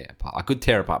fucking tear apart. I could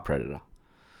tear apart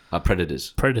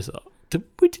Predators. Predator.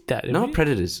 We did that. Didn't Not we?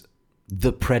 Predators.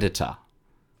 The Predator.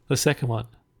 The second one.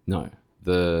 No,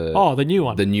 the The new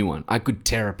one. the new one. I could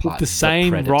tear apart the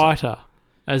same Predator. writer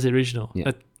as the original.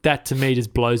 Yeah. That to me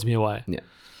just blows me away. Yeah,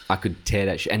 I could tear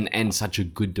that shit. And such a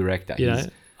good director. You know, He's-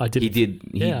 I did. He did.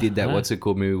 He Yeah, did that. I know. What's it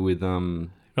called? Movie with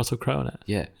Russell Crowe in it.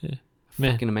 Yeah. Yeah.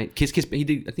 Man. Fucking amazing. Kiss Kiss. He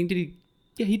did. I think did he?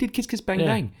 Yeah, he did Kiss Kiss Bang Yeah.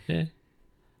 Bang. Yeah.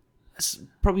 That's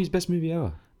probably his best movie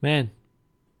ever. Man,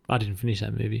 I didn't finish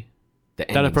that movie. The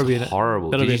That'll ending's probably horrible.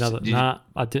 That'll Did be you- another. did you- Nah,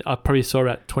 I did. I probably saw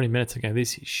it 20 minutes ago.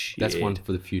 This is shit. That's one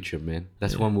for the future, man.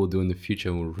 That's one we'll do in the future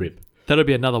and we'll rip. That'll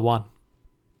be another one.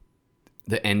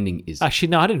 The ending is. Actually,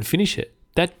 no, I didn't finish it.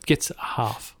 That gets a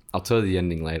half. I'll tell you the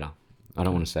ending later. I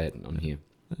don't want to say it on here.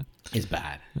 It's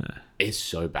bad. It's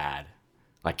so bad.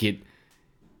 Like it.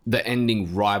 The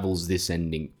ending rivals this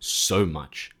ending so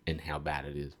much in how bad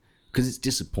it is because it's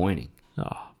disappointing.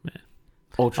 Oh man,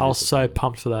 Ultra I was so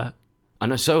pumped for that. I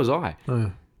know. So was I.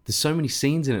 Oh. There's so many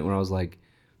scenes in it where I was like,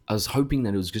 I was hoping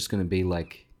that it was just going to be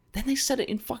like. Then they set it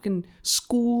in fucking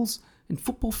schools and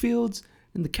football fields,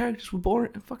 and the characters were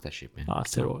boring. Fuck that shit, man. Oh,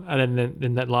 it's terrible. And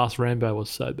then that last Rambo was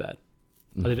so bad.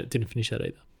 I didn't finish that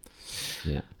either.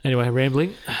 Yeah. Anyway,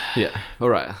 rambling. Yeah. All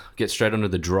right. Get straight onto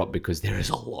the drop because there is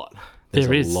a lot. There's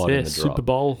There a is. lot in Yeah, the Super drop.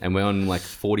 Bowl. And we're on like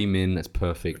 40 min. That's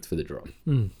perfect for the drop.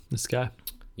 Let's go.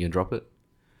 You gonna drop it?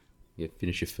 Yeah.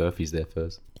 Finish your furfies there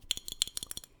first.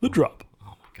 The drop.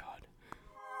 Oh my god.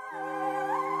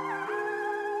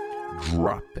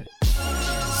 Drop it.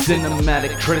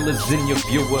 Cinematic trailers in your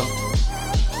viewer.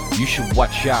 You should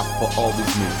watch out for all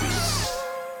these movies.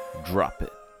 Drop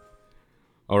it.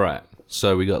 All right.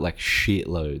 So we got like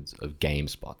shitloads of game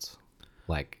spots.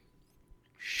 Like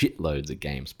shitloads of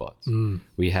game spots.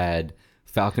 We had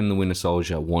Falcon and the Winter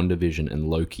Soldier, WandaVision, and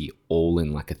Loki all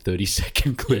in like a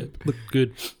 30-second clip. Look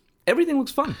good. Everything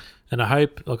looks fun. And I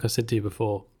hope, like I said to you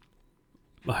before,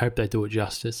 I hope they do it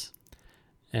justice.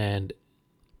 And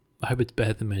I hope it's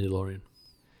better than Mandalorian.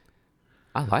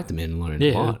 I like the Mandalorian a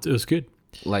Yeah, lot. it was good.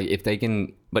 Like if they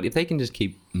can just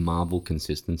keep Marvel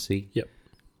consistency, Yep.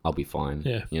 I'll be fine.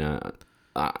 Yeah. You know,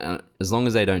 as long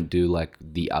as they don't do like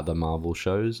the other Marvel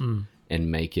shows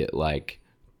and make it like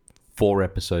 4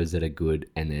 episodes that are good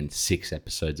and then 6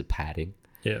 episodes of padding.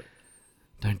 Yep.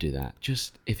 Don't do that.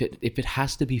 Just if it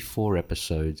has to be 4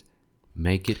 episodes,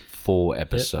 make it 4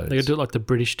 episodes. They could do it like the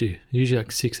British do. Usually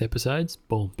like 6 episodes.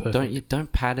 Boom. Perfect.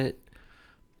 Don't pad it.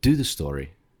 Do the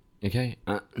story. Okay?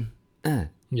 Yeah.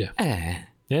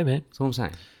 Yeah, man. That's what I'm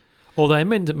saying. Although in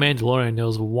Mandalorian, there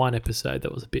was one episode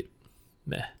that was a bit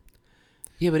meh.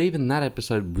 Yeah, but even that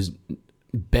episode was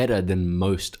better than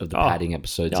most of the padding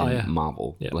episodes in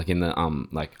Marvel. Yeah. Like in the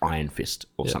like Iron Fist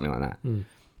or something like that.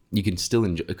 You can still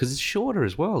enjoy because it's shorter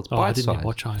as well. It's Oh, I bite didn't even sized.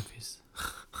 watch Iron Fist.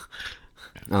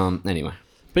 Anyway,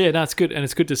 But yeah, no, it's good. And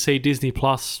it's good to see Disney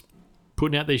Plus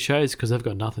putting out these shows because they've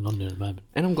got nothing on there at the moment.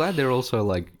 and I'm glad they're also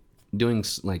like doing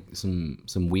like some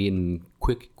weird and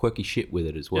quirky shit with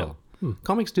it as well.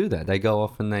 Comics do that. They go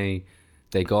off and they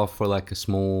go off for like a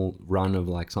small run of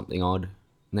like something odd,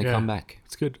 and they Yeah. come back.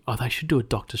 It's good. Oh, they should do a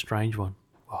Doctor Strange one.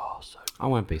 Oh, so I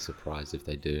won't be surprised if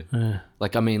they do. yeah.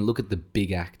 Like, I mean, look at the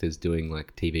big actors doing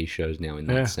like TV shows now in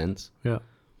that Yeah. sense. Yeah.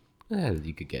 Yeah,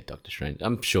 you could get Doctor Strange.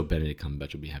 I'm sure Benedict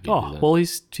Cumberbatch will be happy to do Oh, that. well, he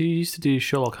used to do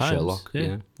Sherlock Holmes. Sherlock,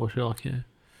 yeah. Or Sherlock, yeah.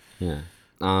 Yeah.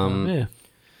 Yeah.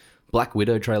 Black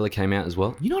Widow trailer came out as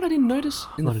well. You know what I didn't notice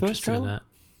in I'm the not first interested in trailer?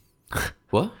 that.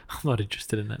 What? I'm not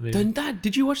interested in that movie. Then that,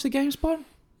 did you watch the GameSpot?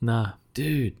 Nah.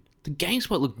 Dude, the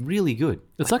GameSpot looked really good.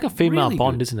 It's like a female really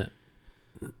Bond, good. isn't it?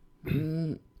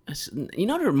 You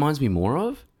know what it reminds me more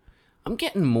of? I'm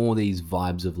getting more these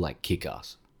vibes of like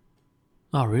Kick-Ass.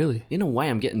 Oh, really? In a way,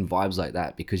 I'm getting vibes like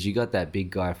that because you got that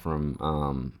big guy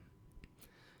from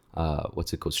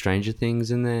what's it called, Stranger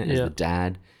Things in there as Yeah. the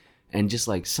dad, and just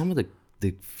like some of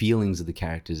the feelings of the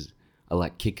characters are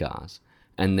like Kick-Ass,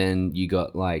 and then you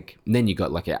got like an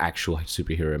actual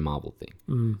superhero Marvel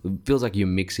thing. It feels like you're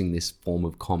mixing this form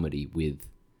of comedy with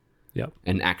Yep.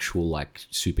 an actual like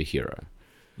superhero.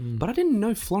 But I didn't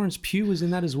know Florence Pugh was in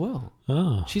that as well.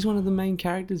 Oh. She's one of the main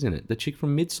characters in it, the chick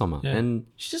from Midsommar, Yeah. and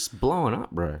she's just blowing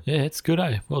up, bro. Yeah, it's good,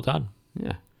 eh? Well done.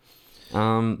 Yeah.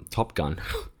 Top Gun.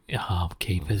 Oh,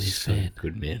 Keeper's his fan.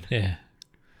 Good man. Yeah.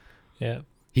 Yeah.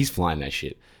 He's flying that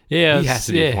shit. Yeah. He has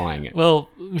to be flying it. Well,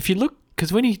 if you look,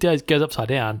 because when he goes upside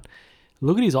down,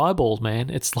 look at his eyeballs, man.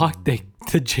 It's like the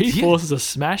G-forces are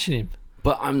smashing him.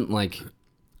 But I'm like,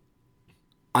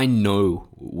 I know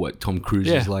what Tom Cruise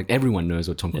Yeah. is like. Everyone knows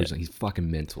what Tom Cruise is Yeah. like. He's fucking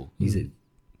mental. He's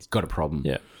got a problem.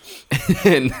 Yeah.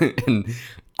 and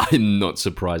I'm not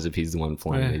surprised if he's the one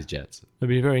flying Yeah. these jets. It'd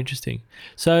be very interesting.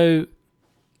 So,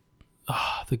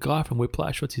 the guy from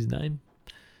Whiplash, what's his name?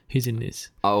 He's in this.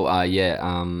 Oh, yeah.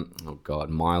 Oh, God.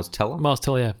 Miles Teller? Miles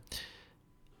Teller, yeah.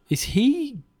 Is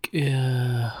he...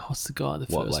 what's the guy, the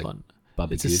What, first like one?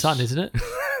 Bubba It's Goose? his son, isn't it?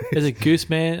 Is it Goose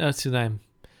Man? That's his name.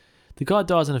 The guy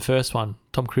dies in the first one.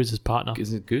 Tom Cruise's partner.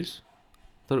 Isn't it Goose?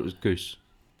 I thought it was Goose.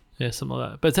 Yeah, something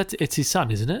like that. But it's his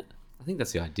son, isn't it? I think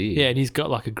that's the idea. Yeah, and he's got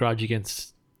like a grudge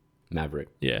against. Maverick.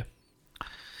 Yeah.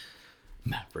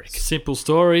 Maverick. Simple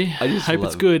story. I just hope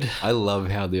it's good. I love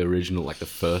how the original, like the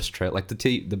first trailer, like the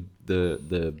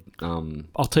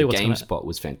I'll tell you what's GameSpot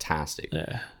was fantastic.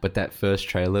 Yeah. But that first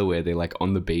trailer where they're like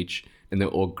on the beach and they're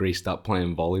all greased up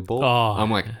playing volleyball, Oh, I'm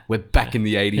like, we're back in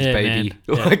the 80s, Yeah, baby. man.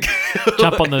 Yeah. Like,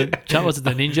 Was it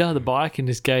the ninja, the bike, and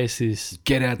this guy is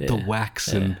get out the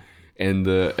wax and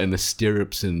the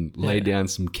stirrups and lay down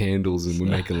some candles and we're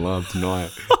making love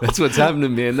tonight. That's what's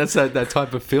happening, man. That's that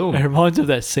type of film. It reminds me of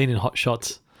that scene in Hot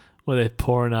Shots where they're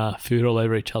pouring food all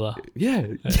over each other. Yeah,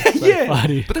 so yeah.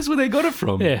 funny. But that's where they got it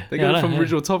from. Yeah, they yeah, got I it from know,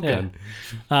 original yeah. Top Gun.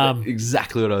 Yeah.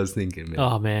 Exactly what I was thinking, man.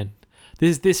 Oh man,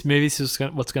 this movie is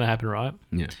what's going to happen, right?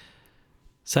 Yeah,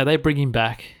 So they bring him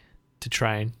back to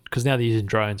train because now they're using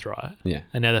drones, right? yeah.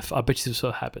 And now I bet you this is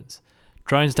what happens.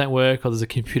 Drones don't work, or there's a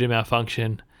computer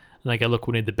malfunction, and they go, "Look,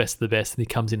 we need the best of the best," and he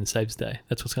comes in and saves the day.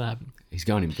 That's what's going to happen. He's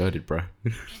going inverted, bro.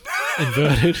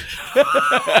 Inverted.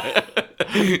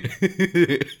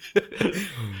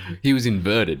 He was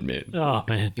inverted, man. Oh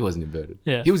man, He wasn't inverted.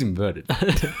 Yeah. He was inverted.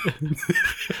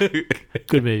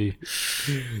 good movie.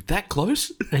 That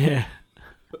close? Yeah.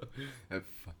 That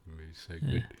fucking movie's so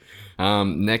good.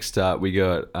 Next up, we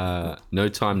got No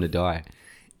Time to Die.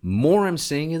 More I'm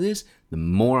seeing of this, the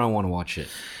more I want to watch it.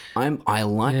 I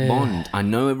like Bond. I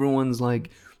know everyone's like,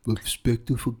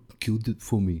 Spectre killed it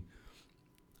for me.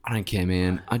 I don't care,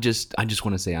 man. I just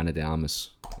want to say Ana de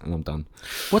Armas, and I'm done.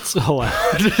 This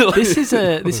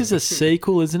This is a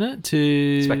sequel, isn't it?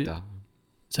 To Spectre.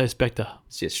 So Spectre.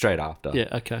 Yeah, straight after. Yeah.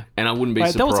 Okay. And I wouldn't be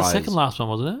Wait, surprised. that was the second last one,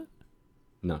 wasn't it?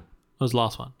 No. It was the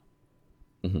last one.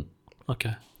 Mm-hmm.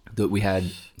 Okay. That we've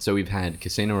had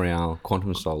Casino Royale, Quantum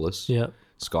of Solace, Yeah.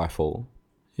 Skyfall,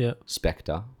 Yeah.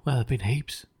 Spectre, Well, there've been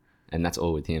heaps. and that's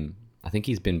all with him. I think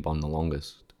he's been Bond the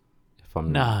longest. If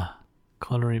I'm Nah.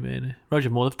 Connery, man. Roger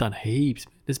Moore, they've done heaps.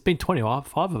 There's been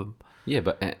 25 of them. Yeah,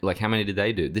 but like, how many did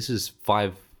they do? This is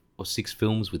 5 or 6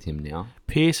 films with him now.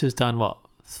 Pierce has done what?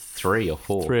 3 or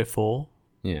 4. 3 or 4.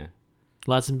 Yeah.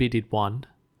 Lazenby did 1.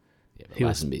 Yeah, but He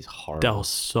was- Lazenby's horrible. That was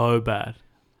so bad.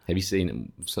 Have you seen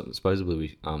him?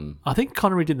 Supposedly, I think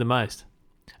Connery did the most.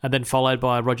 And then followed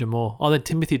by Roger Moore. Oh, then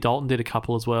Timothy Dalton did a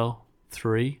couple as well.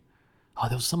 3. Oh,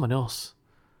 there was someone else.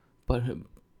 but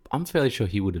I'm fairly sure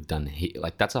he would have done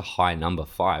like that's a high number,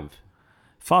 5.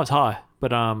 5's high.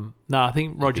 But no, I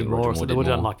think Roger think Moore, Roger so Moore they did would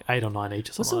have done more. like 8 or 9 each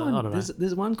or What's something. the Like that. I one? don't know.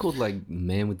 There's one called like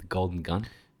Man with the Golden Gun.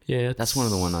 Yeah, That's one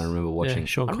of the one I remember watching.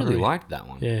 Sean I really Connery. liked that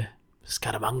one. Yeah.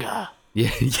 Scaramanga. Yeah.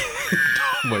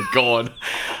 Oh my god.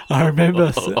 I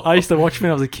remember. I used to watch when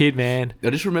I was a kid, man. I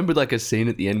just remembered like a scene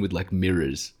at the end with like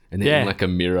mirrors, and then Yeah. in like a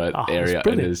mirror Oh, it was area, and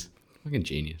brilliant. there's fucking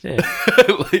genius. Yeah.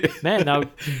 Like- Man,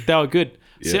 they were good.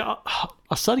 See, Yeah.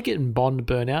 I started getting Bond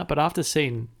burnout, but after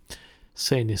seeing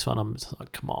this one, I'm just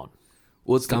like, come on.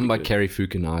 well, it's done by good. Kerry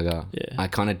Fukunaga. Yeah. I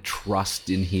kind of trust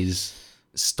in his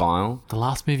style. The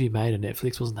last movie he made on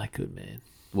Netflix wasn't that good, man.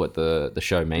 What the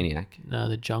show Maniac? No,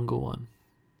 the jungle one.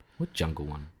 What jungle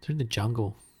one? They're in the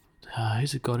jungle.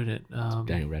 Who's it got in it?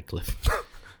 Daniel Radcliffe.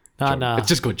 No. It's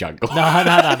just called Jungle.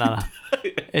 No.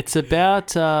 It's about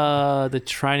the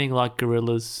training like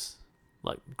guerrillas,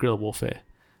 like guerrilla warfare.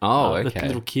 Oh, The okay.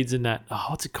 little kids in that. Oh,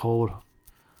 what's it called?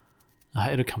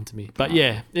 It'll come to me. But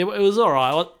yeah, it was all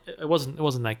right. It wasn't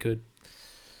that good.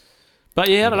 But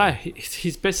yeah, I don't know.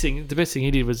 His best thing, the best thing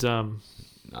he did was True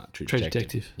True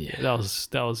Detective. Yeah.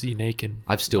 that was unique and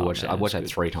I've still oh, watched it. man, I've watched it's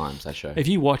that good. 3 times, that show. If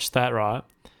you watch that, right,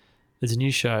 there's a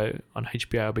new show on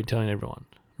HBO. I've been telling everyone,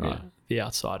 right? Yeah. The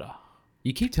Outsider.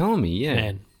 You keep telling me, yeah.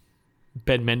 Man,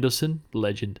 Ben Mendelsohn,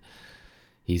 legend.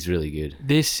 He's really good.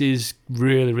 This is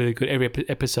really, really good. Every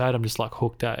episode, I'm just like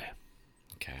hooked.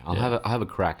 Okay, I'll have a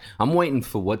crack. I'm waiting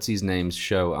for what's his name's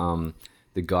show.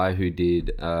 The guy who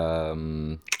did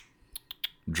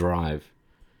Drive.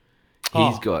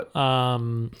 He's got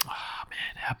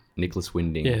Nicholas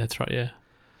Winding. Yeah, that's right. Yeah,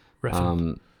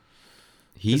 Refn.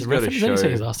 He's Is it got Refn? a Is that how you say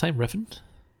his show. last name? Refn.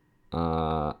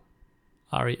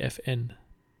 REFN.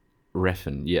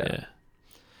 Refn, yeah. Yeah.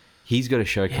 He's got a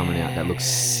show coming out that looks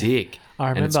sick. I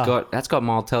And remember. that's got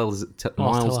Miles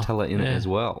Teller. Teller in it Yeah. as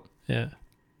well. Yeah.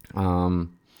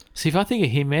 Um. See, if I think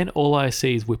of him, man, all I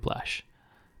see is Whiplash.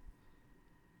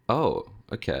 Oh,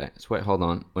 okay. So wait, hold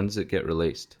on. When does it get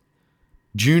released?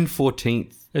 June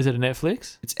 14th. Is it a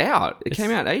Netflix? It's out. It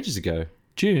came out ages ago.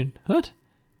 June. What?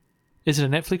 Is it a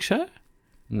Netflix show?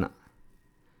 No.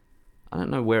 I don't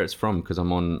know where it's from because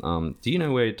I'm on. Do you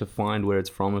know where to find where it's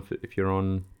from if you're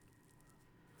on?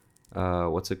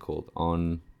 What's it called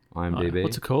on IMDb?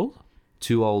 What's it called?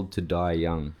 Too Old to Die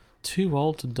Young. Too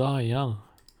Old to Die Young.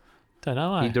 Don't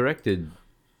know. He Eh? directed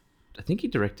I think he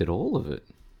directed all of it.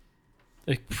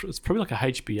 It's probably like a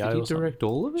HBO Did he or something direct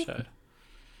all of it?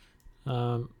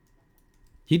 show.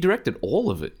 He directed all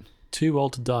of it. Too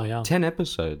Old to Die Young. 10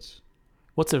 episodes.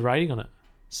 What's the rating on it?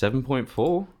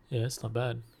 7.4. Yeah, it's not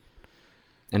bad.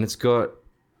 And it's got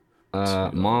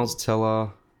Miles Teller,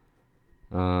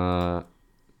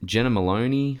 Jenna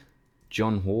Maloney,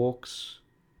 John Hawkes.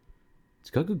 It's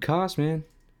got a good cast, man.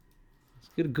 It's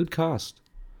got a good cast.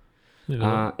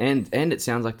 Yeah. And it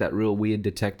sounds like that real weird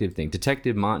detective thing.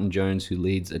 Detective Martin Jones, who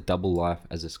leads a double life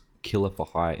as a killer for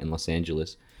hire in Los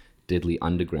Angeles' deadly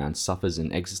underground, suffers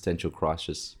an existential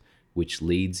crisis which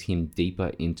leads him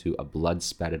deeper into a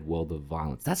blood-spattered world of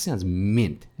violence. That sounds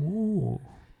mint. Ooh.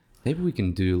 Maybe we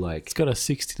can do like... It's got a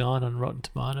 69 on Rotten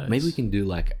Tomatoes. Maybe we can do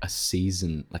like a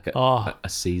season, like Oh. a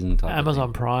season type of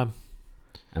Amazon Prime.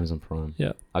 thing. Amazon Prime.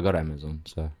 Yeah. I got Amazon,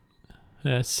 so...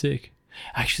 Yeah, it's sick.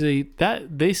 Actually,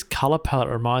 this color palette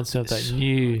reminds me of that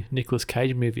new Nicolas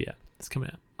Cage movie that's coming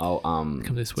out. Oh,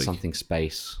 Come this week. something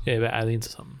space. Yeah, about aliens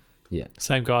or something. Yeah.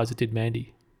 Same guys that did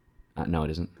Mandy, No,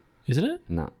 it isn't. isn't it?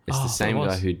 No, it's Oh, the same it guy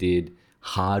was. who did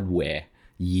Hardware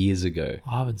years ago.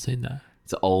 I haven't seen that.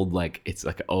 It's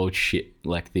like an old shit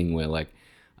like thing where like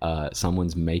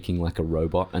someone's making like a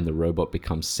robot and the robot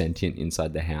becomes sentient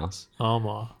inside the house Oh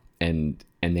my. and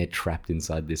they're trapped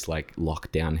inside this like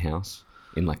lockdown house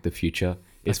in like the future.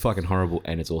 It's fucking horrible,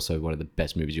 and it's also one of the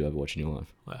best movies you ever watch in your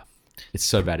life. Wow. It's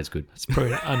so bad it's good. It's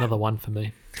probably another one for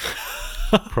me.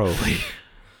 Probably.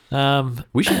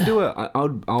 We should do I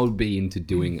would be into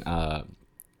doing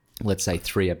let's say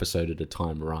 3 episode at a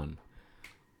time run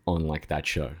on like that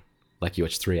show. Like you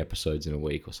watch 3 episodes in a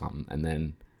week or something, and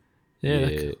then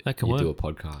Yeah, that can you work. do a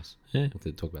podcast. Yeah. We'll have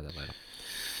to talk about that later.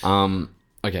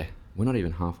 Okay, we're not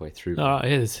even halfway through. All right,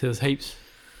 yeah, there's heaps.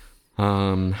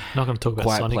 Um, Not going to talk about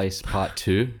Quiet Sonic. Place Part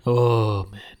 2. Oh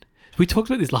man, we talked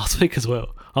about this last week as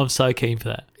well. I'm so keen for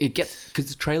that. It gets because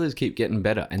the trailers keep getting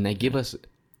better, and they give us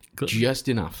Good. just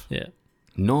enough, Yeah,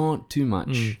 not too much.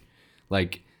 Mm.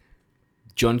 Like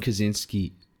John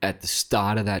Krasinski at the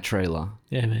start of that trailer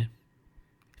yeah, man.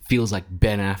 feels like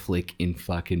Ben Affleck in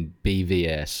fucking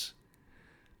BVS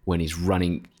when he's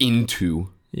running into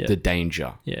Yeah. the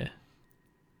danger. Yeah,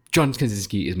 John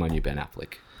Krasinski is my new Ben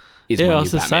Affleck. Is yeah. my I new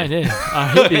was just Batman.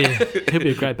 saying, he'll be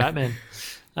a great Batman.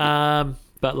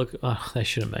 But look, they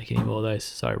shouldn't make any more of those.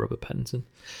 Sorry, Robert Pattinson.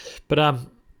 But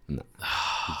No,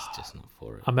 he's just not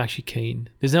for it. I'm actually keen.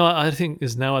 I think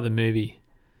there's no other movie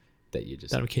That you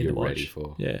just that I'm keen you're to watch. ready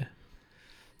for. Yeah.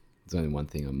 There's only one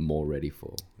thing I'm more ready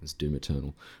for. It's Doom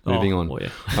Eternal. Moving on. Oh,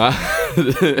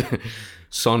 yeah.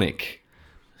 Sonic.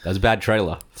 That was a bad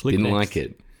trailer. Flick Didn't next. like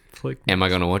it. Flick. Am I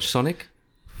going to watch Sonic?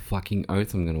 Fucking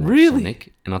oath I'm going to watch Really?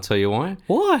 Sonic. And I'll tell you why.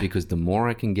 Why? Because the more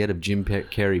I can get of Jim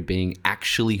Carrey being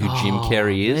actually who Jim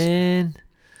Carrey is, Man.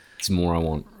 it's the more I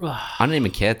want. I don't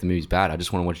even care if the movie's bad. I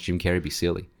just want to watch Jim Carrey be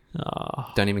silly.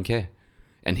 Oh. Don't even care.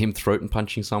 And him throat and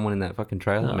punching someone in that fucking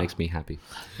trailer makes me happy.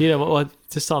 You know, well,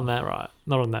 just on that, right?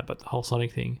 Not on that, but the whole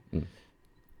Sonic thing.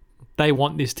 They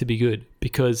want this to be good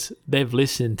because they've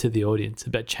listened to the audience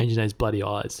about changing those bloody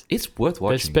eyes. It's worth They've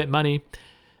watching. spent money.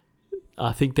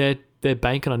 I think they're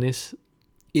banking on this.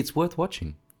 It's worth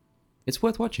watching. It's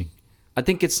worth watching. I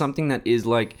think it's something that is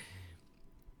like,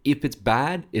 if it's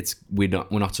bad, we're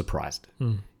not surprised.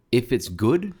 If it's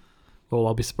good, Well,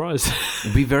 I'll be surprised.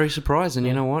 we'll be very surprised. And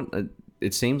you know what?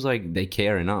 It seems like they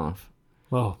care enough.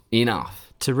 Well,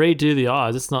 Enough. to redo the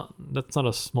eyes, that's not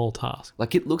a small task.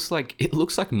 Like it looks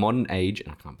like modern age,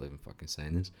 and I can't believe I'm fucking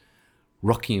saying this.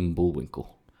 Rocky and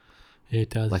Bullwinkle. Yeah, it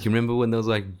does. Like you remember when there was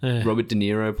like Yeah. Robert De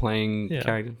Niro playing Yeah.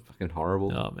 character? Fucking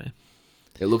horrible. Oh man.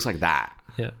 It looks like that.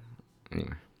 Yeah.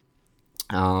 Anyway.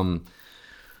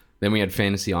 Then we had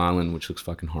Fantasy Island, which looks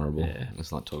fucking horrible. Yeah.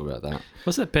 Let's not talk about that.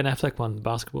 What's that Ben Affleck one? The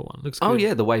basketball one. Looks good. Oh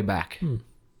yeah, The Way Back.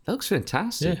 That looks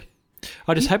fantastic. Yeah.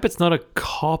 I just hope it's not a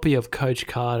copy of Coach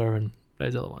Carter and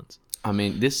those other ones. I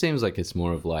mean, this seems like it's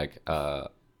more of like.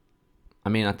 I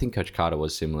mean, I think Coach Carter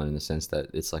was similar in the sense that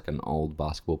it's like an old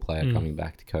basketball player coming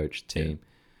back to coach the team.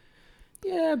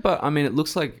 Yeah, but I mean, it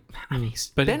looks like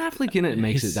But Ben Affleck in it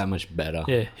makes it he's- that much better.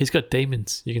 Yeah, he's got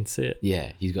demons. You can see it.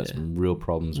 Yeah, he's got some real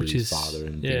problems with Which his is- father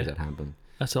and yeah. things that happen.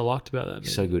 That's what I liked about that. Movie.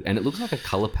 So good, and it looks like a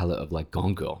color palette of like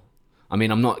Gone Girl. I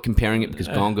mean, I'm not comparing it because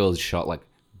Gone Girl is shot like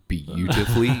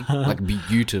beautifully, like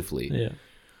beautifully. Yeah.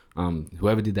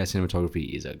 Whoever did that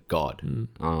cinematography is a god.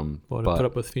 Well, to But put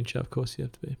up with Fincher, of course you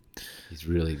have to be. he's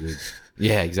really good.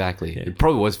 Yeah, exactly. It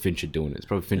probably was Fincher doing it. It's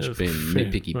probably Fincher being Yeah,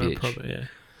 nitpicky well, bitch. Probably, yeah.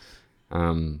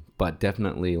 But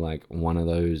definitely like one of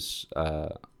those.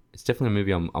 It's definitely a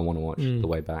movie I want to watch. The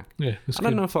Way Back. Yeah, it's I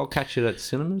don't good. know if I'll catch it at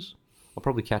cinemas. I'll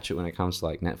probably catch it when it comes to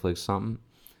like Netflix or something.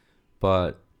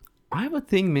 But I have a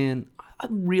thing, man. I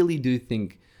really do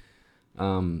think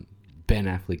Ben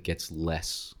Affleck gets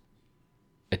less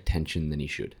attention than he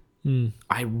should.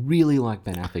 I really like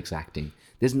Ben Affleck's acting.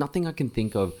 There's nothing I can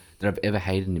think of that I've ever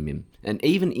hated him in. And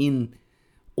even in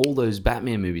all those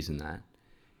Batman movies and that,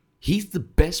 he's the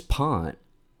best part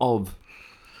of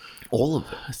all of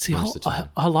it. See, most of the time.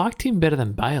 I liked him better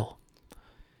than Bale.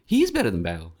 He is better than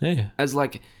Bale. Yeah. As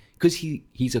like, because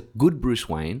he's a good Bruce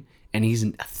Wayne and he's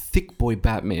a thick boy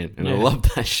Batman. And I Yeah. love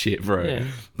that shit, bro. Yeah.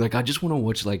 Like, I just want to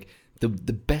watch like the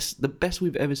best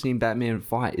we've ever seen Batman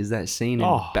fight is that scene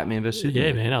in Batman vs. Superman.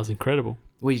 Yeah, man, that was incredible.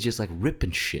 Where he's just like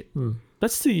ripping shit.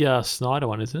 That's the Snyder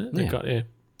one, isn't it? They Yeah. got, I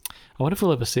wonder if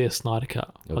we'll ever see a Snyder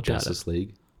cut. I Of doubt Justice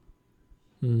League.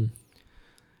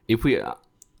 If we,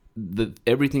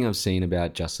 everything I've seen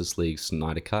about Justice League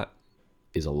Snyder Cut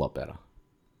is a lot better,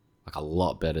 like a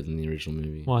lot better than the original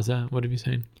movie. it. Why is that? What have you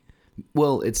seen?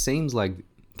 Well, it seems like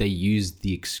they used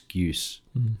the excuse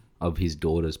of his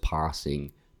daughter's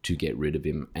passing to get rid of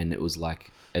him, and it was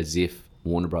like as if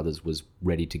Warner Brothers was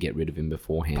ready to get rid of him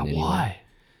beforehand. But anyway. why?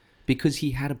 Because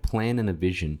he had a plan and a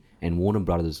vision, and Warner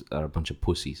Brothers are a bunch of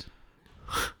pussies.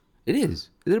 It is.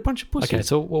 They're a bunch of pussies. Okay,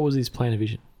 so what was his plan of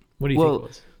vision? What do you think it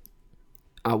was?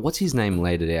 What's his name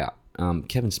laid it out?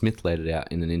 Kevin Smith laid it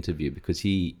out in an interview because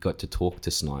he got to talk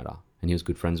to Snyder, and he was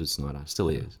good friends with Snyder. Still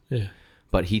is. Yeah.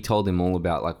 But he told him all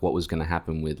about like what was going to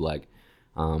happen with like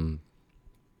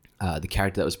the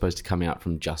character that was supposed to come out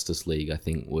from Justice League. I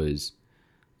think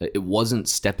it wasn't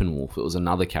Steppenwolf. It was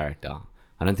another character.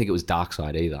 I don't think it was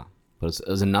Darkseid either. But it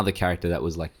was another character that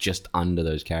was like just under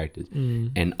those characters,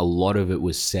 and a lot of it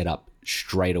was set up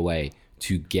straight away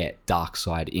to get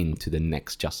Darkseid into the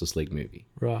next Justice League movie.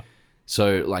 Right.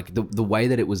 So like the way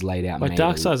that it was laid out, But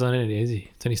Darkseid's not in it, is he?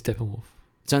 It's only Steppenwolf.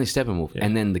 It's only Steppenwolf,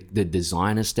 and then the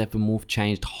design of Steppenwolf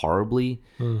changed horribly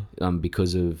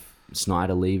because of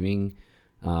Snyder leaving.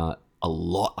 A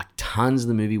lot, like tons of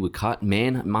the movie were cut.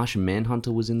 Martian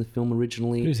Manhunter was in the film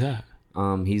originally. Who's that?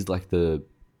 He's like the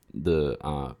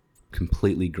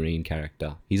completely green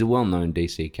character. He's a well-known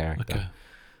DC character.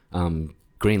 Okay.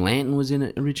 Green Lantern was in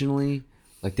it originally.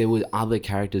 Like there were other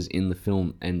characters in the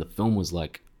film, and the film was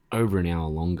like over an hour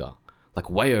longer, like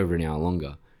way over an hour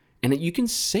longer. And you can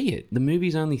see it. The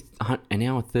movie's only an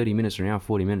hour 30 minutes or an hour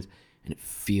 40 minutes, and it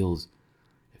feels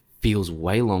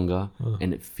way longer,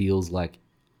 and it feels like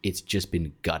it's just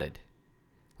been gutted.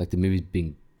 Like the movie's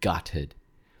been gutted.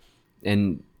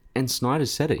 And Snyder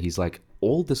said it. He's like,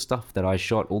 all the stuff that I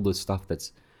shot, all the stuff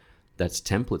that's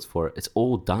templates for it, it's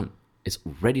all done. It's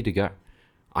ready to go.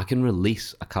 I can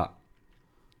release a cut.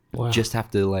 Wow. Just have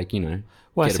to like,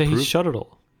 Wow, get so he approved. shot it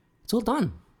all. It's all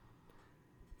done.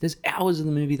 There's hours of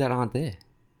the movie that aren't there.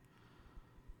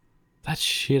 That's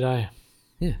shit, eh?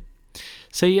 Yeah.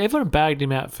 See, everyone bagged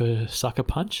him out for Sucker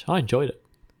Punch. I enjoyed it.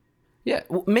 Yeah.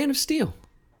 Well, Man of Steel.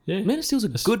 Yeah. Man of Steel's a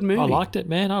good movie. I liked it,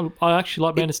 man. I actually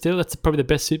like Man of Steel. That's probably the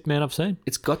best Superman I've seen.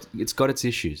 It's got its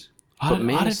issues. I But don't-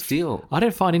 Man I of don't- Steel, I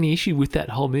didn't find any issue with that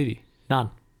whole movie. None.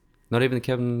 not even the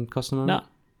Kevin Costner one? No.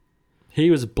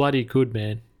 He was bloody good,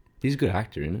 man. He's a good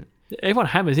actor, isn't it? Everyone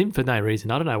hammers him for no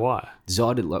reason. I don't know why.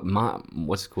 Zod, like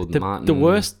what's it called? Martin. The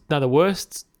worst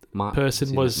Mar- person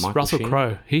is it was Michael Russell Sheen?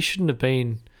 Crowe. He shouldn't have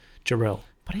been Jarrell.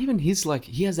 But even his like,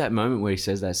 he has that moment where he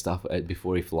says that stuff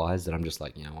before he flies that I'm just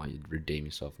like, why you redeem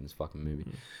yourself in this fucking movie?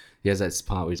 He has that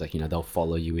part where he's like, they'll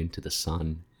follow you into the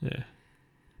sun. Yeah.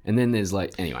 And then there's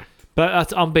like, anyway,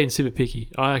 But I'm being super picky.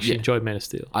 I actually Yeah. enjoyed Man of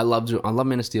Steel. I love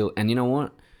Man of Steel, and you know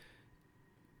what?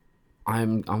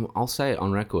 I'll say it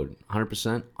on record,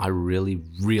 100%. I really,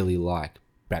 really like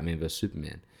Batman vs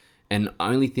Superman, and the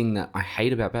only thing that I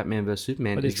hate about Batman vs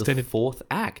Superman But the is the extended- fourth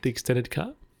act. The extended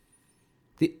cut.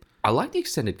 I like the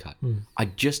extended cut. I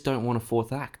just don't want a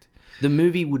fourth act. The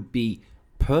movie would be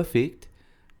perfect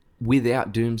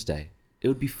without Doomsday. It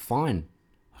would be fine.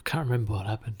 I can't remember what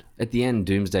happened. At the end,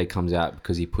 Doomsday comes out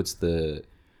because he puts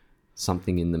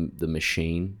something in the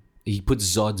machine. He puts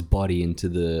Zod's body into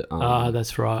the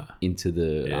That's right. into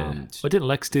the Yeah. Well, didn't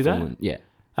Lex do that? villain. Yeah.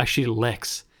 Actually,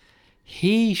 Lex.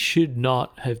 He should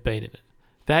not have been in it.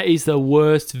 That is the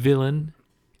worst villain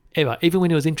ever. Even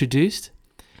when he was introduced.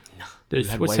 we've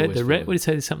had What's way that? worse What villains. did he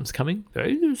say? Something's coming.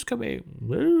 It's coming.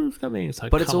 It's coming. It's like,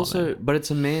 But it's come on, also man. but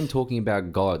it's a man talking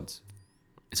about gods.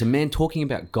 It's a man talking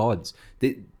about gods.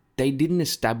 They didn't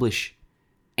establish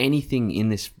anything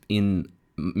in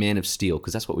Man of Steel,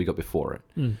 because that's what we got before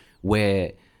it,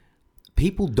 where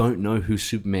people don't know who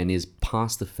Superman is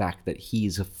past the fact that he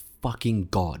is a fucking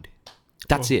god.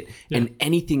 That's it. yeah.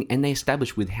 And they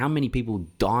establish with how many people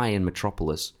die in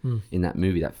Metropolis in that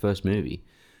movie, that first movie.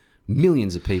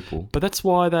 Millions of people. But that's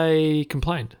why they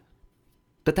complained.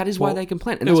 But that is why Well, they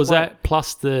complain. And It that's was why, that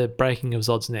plus the breaking of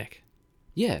Zod's neck.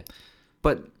 Yeah.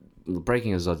 But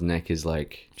breaking a Zod's neck is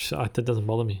like... So that doesn't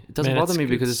bother me. It doesn't Man, bother me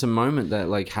because it's a moment that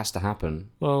like has to happen.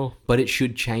 well, But it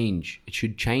should change. It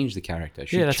should change the character. It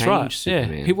should yeah, that's change right.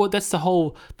 Superman. Yeah, well, that's the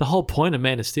whole point of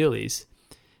Man of Steel is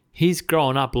he's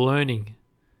growing up learning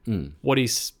what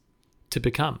he's to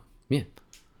become. Yeah.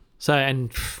 So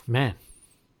and man,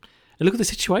 and look at the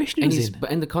situation he And was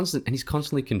in. he's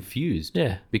constantly confused.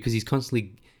 Yeah. Because he's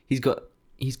constantly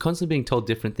being told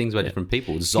different things by different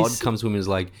people. Zod comes to him and is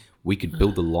like, we could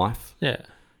build a life. Yeah,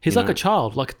 he's You like know? a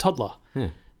child, like a toddler. Yeah.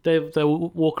 They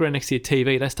walk around next to your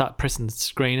TV. They start pressing the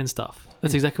screen and stuff.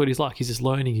 That's exactly what he's like. He's just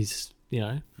learning. He's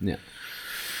Yeah.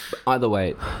 But either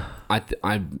way, I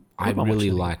am I really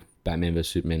watching? like Batman vs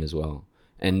Superman as well.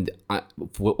 And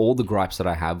for all the gripes that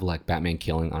I have, like Batman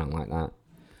killing, I don't like that.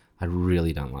 I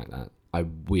really don't like that. I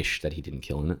wish that he didn't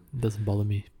kill in it. it doesn't bother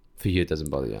me. For you, it doesn't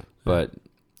bother you. But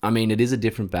I mean, it is a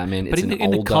different Batman. But It's in, an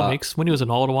in the older... comics, when he was an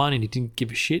older one and he didn't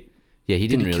give a shit, Yeah, he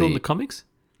did didn't he really... kill in the comics?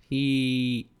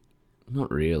 He...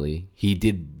 Not really. He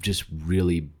did just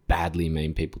really badly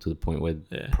maim people to the point where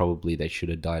probably they should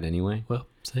have died anyway. Well,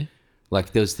 see,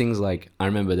 Like, there was things like... I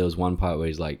remember there was one part where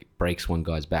he's like, breaks one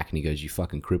guy's back and he goes, you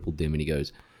fucking crippled him. And he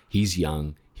goes, he's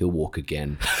young. He'll walk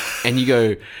again. And you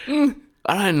go,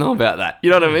 I don't know about that. You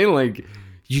know what I mean? Like,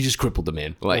 you just crippled the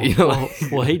man. Like, you know, like,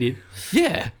 well, he did.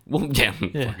 yeah. Well, yeah.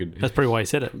 Yeah, Fucking, that's probably why he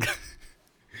said it.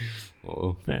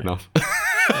 well, Yeah. enough.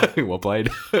 Well played.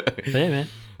 But yeah,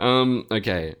 man.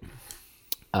 Okay.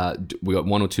 We got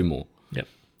one or two more. Yep.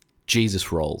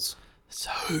 Jesus Rolls.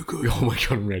 So good. Oh my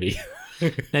God, I'm ready.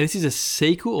 Now, this is a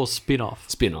sequel or spin-off?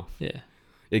 Spin-off. Yeah.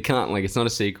 It can't, like, it's not a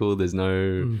sequel. There's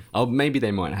no... Oh, maybe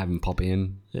they might have him pop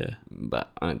in, Yeah. but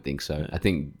I don't think so. I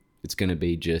think it's going to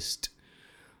be just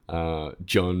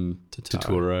John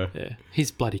Turturro. Yeah. He's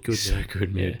bloody good, So man.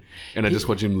 good, man. Yeah. And I just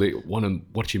want to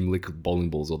watch him lick bowling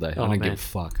balls all day. I don't give man. a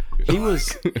fuck.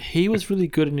 He was really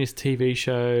good in his TV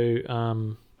show.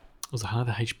 It was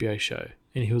another HBO show,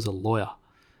 and he was a lawyer.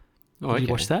 Oh, Did you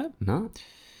watch that? No.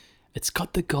 It's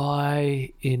got the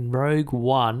guy in Rogue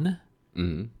One,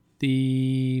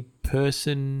 the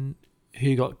person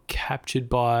who got captured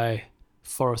by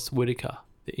Forrest Whitaker,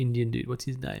 the Indian dude. What's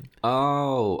his name?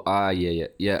 Oh,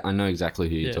 yeah. I know exactly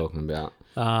who you're talking about.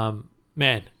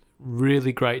 Man,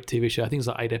 really great TV show. I think it's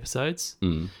like 8 episodes.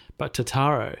 But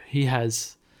Totaro, he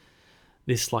has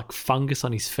this like fungus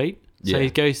on his feet. So Yeah. he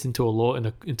goes into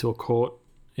a court.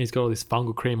 And he's got all this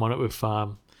fungal cream on it with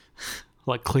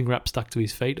like cling wrap stuck to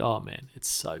his feet. Oh man, it's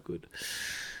so good.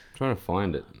 I'm trying to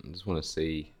find it. I just want to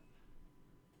see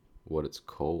what it's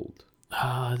called.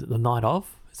 The Night Of.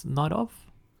 Is it Night Of?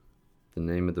 The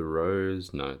Name of the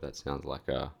Rose. No, that sounds like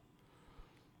a...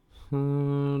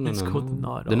 It's called The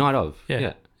Night Of. The Night Of. Yeah.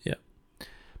 Yeah. Yeah.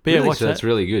 But yeah, Really? watch So that. that's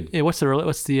really good. Yeah, what's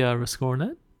the score on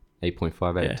that?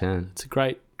 8.5 out of 10. It's a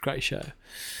great show.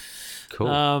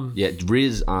 Cool. Yeah,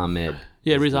 Riz Ahmed.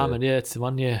 Yeah, is Riz the- Ahmed. Yeah, it's the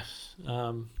one. Yeah.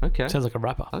 Okay. Sounds like a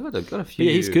rapper. I got a few.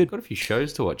 Yeah, he's good. Got a few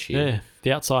shows to watch here. Yeah,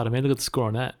 The Outsider. Man, look at the score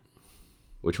on that.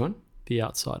 Which one? The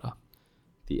Outsider.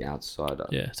 The Outsider.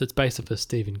 Yeah, so it's based off a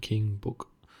Stephen King book.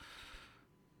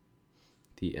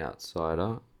 The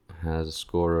Outsider has a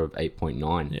score of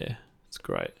 8.9. Yeah, it's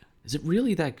great. Is it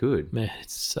really that good? Man,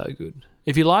 it's so good.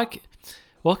 If you like,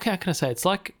 how can I say? It's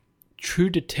like True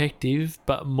Detective,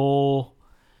 but more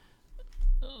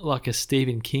like a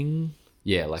Stephen King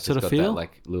Yeah, like Sort it's of got feel? that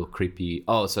like little creepy.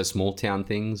 Oh, so small town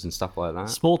things and stuff like that.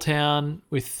 small town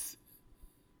with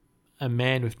a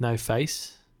man with no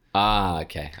face. Ah,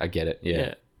 okay, I get it.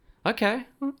 Yeah. Okay,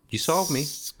 you solved me.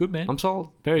 It's good, man. I'm sold.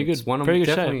 Very good. It's one Very I'm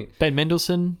good definitely. show. Ben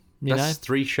Mendelsohn, you That's know.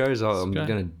 3 shows I'm great.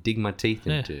 going to dig my teeth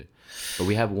Yeah. into. But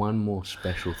we have one more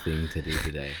special thing to do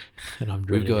today. And I'm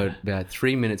We've dreading got about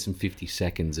 3 minutes and 50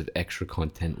 seconds of extra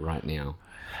content right now.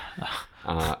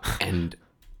 And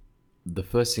the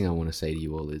first thing I want to say to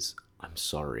you all is, I'm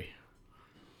sorry.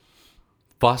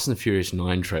 Fast and the Furious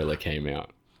 9 trailer came out.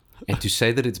 And to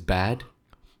say that it's bad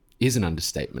is an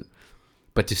understatement.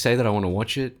 But to say that I want to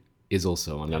watch it is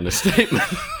also an understatement.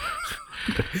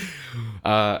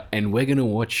 And we're going to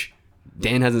watch...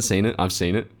 Dan hasn't seen it. I've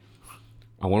seen it.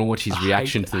 I want to watch his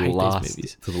reaction to I the hate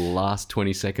these movies. last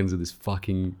 20 seconds of this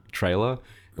fucking trailer.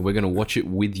 And we're going to watch it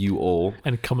with you all.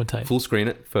 and commentate. Full screen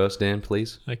it first, Dan,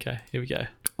 please. Okay, here we go.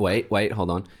 Wait, hold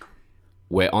on.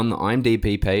 We're on the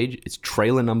IMDb page. It's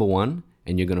trailer number 1,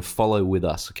 and you're going to follow with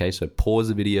us, okay? So pause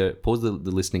the video, pause the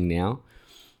listening now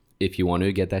if you want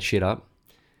to get that shit up.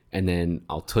 And then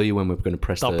I'll tell you when we're going to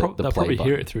press They'll, the they'll play probably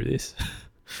button. hear it through this.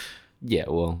 Yeah,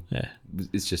 well, Yeah.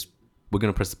 it's just, we're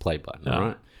going to press the play button, Oh. all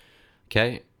right?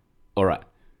 Okay? All right.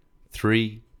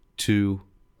 3, 2,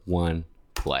 1,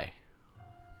 play.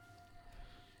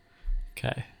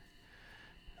 Okay.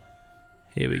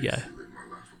 Here we go. Live my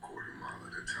life a quarter mile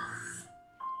at a time.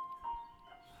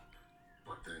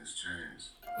 But things change.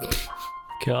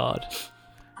 God.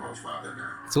 Godfather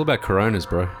now. It's all about Coronas,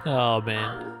 bro. Oh, I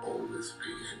man. will always be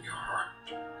in your heart.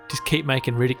 Just keep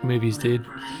making Riddick movies, dude.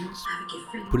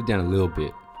 Put it down a little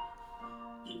bit.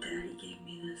 Your daddy gave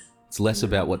me this. It's less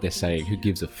about what they're saying. Who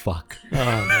gives a fuck? Oh,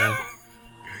 man.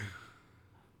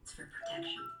 It's for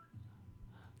protection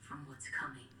from what's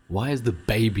coming. Why is the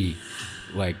baby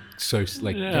like so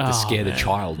like you have to Oh, scare the man.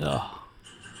 child? Oh, All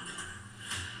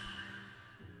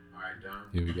right, Don.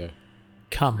 Here we go.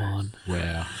 come on.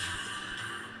 Wow.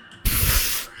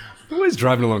 Always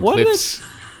driving along What cliffs.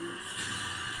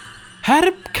 How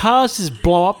did cars just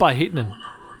blow up by hitting them?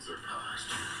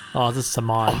 Oh, this is a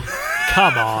mine.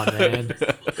 Come on, man.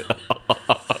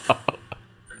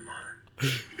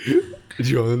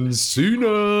 John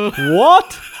Cena.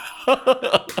 What?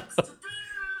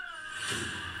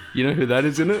 You know who that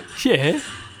is in it? Yeah.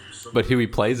 But who he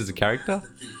plays as a character?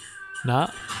 Nah.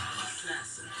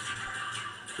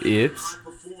 It's.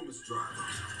 Performance driver.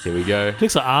 Here we go.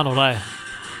 Looks like Arnold, eh?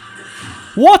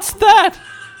 What's that?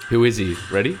 Who is he?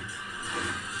 Ready?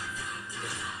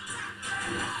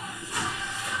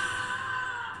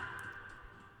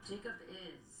 Jacob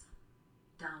is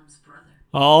Dom's brother.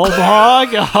 Oh my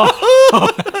god.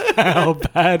 How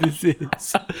bad is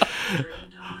this?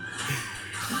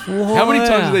 How many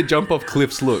times do they jump off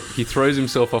cliffs? Look, he throws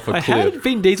himself off a Like, how cliff. did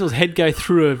Vin Diesel's head go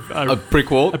through A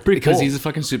brick wall? A brick because wall. he's a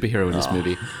fucking superhero in this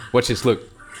movie. Watch this, look.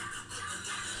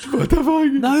 What the fuck?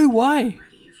 No way. Ready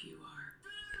if you are.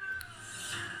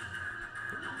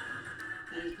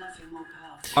 There's nothing more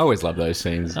powerful. I always love those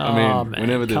scenes. I Oh, mean, man,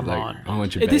 whenever there's come like on. a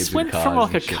bunch of This babes went in cars from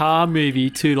like a and shit. car movie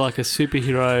to like a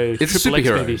superhero. It's a Triple X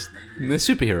movie. superheroes. They're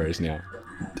superheroes now.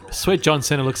 Sweet John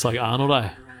Cena looks like Arnold, eh?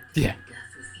 Yeah. Death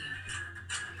with you.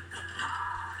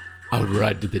 I would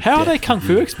ride to the How are death they kung with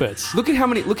fu you. experts? Look how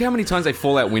many times they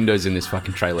fall out windows in this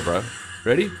fucking trailer, bro.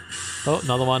 Ready? Oh,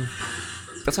 another one.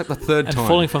 That's like the third And time.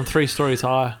 falling from 3 stories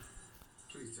high.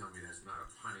 Please tell me that's not a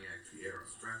Pontiac Fiero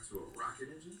strapped to a rocket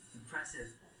engine? Impressive.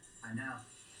 I know.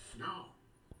 No.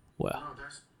 Wow. No,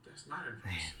 that's not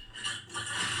impressive.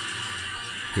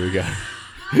 Here we go.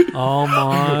 Oh my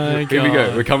god. Here we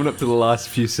go. We're coming up to the last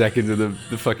few seconds of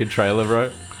the fucking trailer, bro.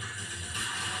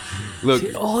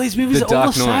 Look, All these movies The are all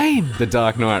Dark the Knight. same. The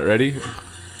Dark Knight. Ready?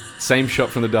 Same shot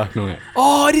from The Dark Knight.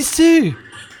 Oh, it is too.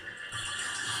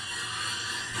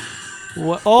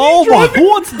 What? Oh my!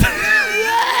 What's that?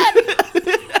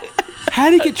 How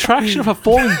do you get traction off a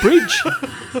falling bridge?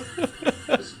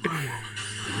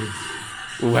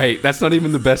 Wait, that's not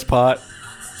even the best part.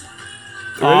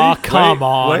 Oh, Ready? come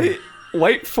Wait, on!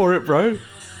 Wait for it, bro.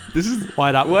 This is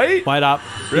Wait up! Wait. Wait up!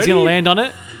 He's Ready? gonna land on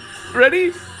it.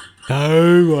 ready.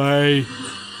 No way!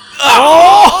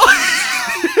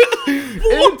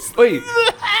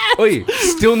 Wait.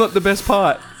 Still not the best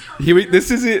part. This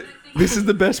is it. This is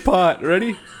the best part.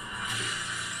 Ready?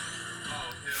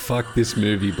 Fuck this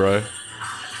movie, bro.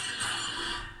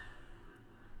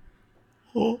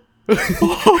 Look at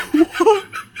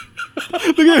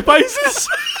their faces.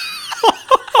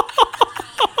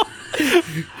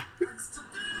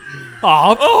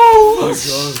 Oh,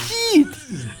 shit!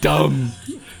 Dumb.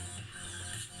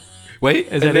 Wait,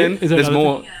 Is and that then it? Is there there's another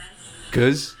more.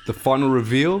 Because the final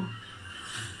reveal,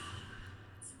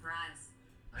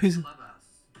 Surprise.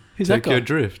 Who's that Tokyo guy?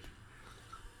 Drift.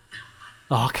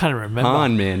 Oh, I can't remember.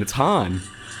 Han, man, it's Han.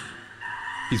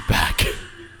 He's back.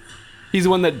 He's the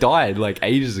one that died like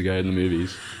ages ago in the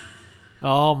movies.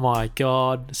 Oh my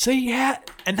god! See, yeah,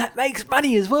 and that makes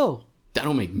money as well.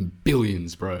 That'll make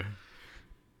billions, bro.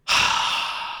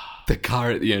 The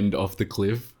car at the end off the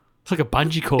cliff. It's like a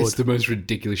bungee cord. It's the most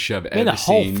ridiculous shit I've Man, ever the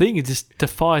whole seen. thing it just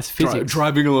defies physics.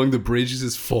 Driving along the bridge is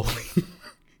just falling.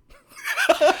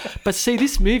 But see,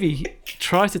 this movie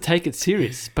tries to take it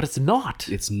serious, but it's not.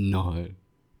 It's not.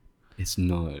 It's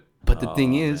not. But the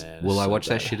thing is, man, will it's I so watch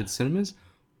that bad. shit at the cinemas?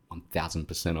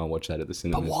 1000% I'll watch that at the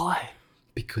cinemas. But why?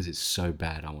 Because it's so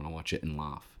bad, I want to watch it and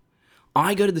laugh.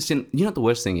 I go to the cinema. You know what the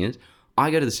worst thing is?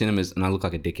 I go to the cinemas and I look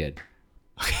like a dickhead.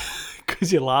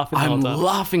 Because you're laughing the whole I'm time.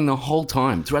 laughing the whole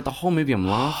time. Throughout the whole movie, I'm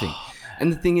laughing.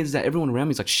 And the thing is that everyone around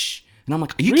me is like, shh. And I'm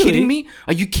like, are you Really? kidding me?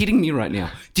 Are you kidding me right now?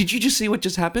 Did you just see what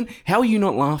just happened? How are you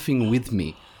not laughing with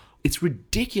me? It's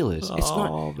ridiculous. It's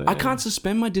Oh, not. I man. can't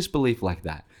suspend my disbelief like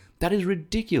that. That is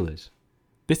ridiculous.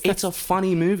 That's It's a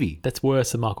funny movie. that's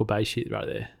worse than Michael Bay shit right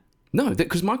there. No,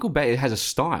 because Michael Bay has a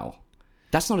style.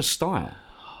 That's not a style.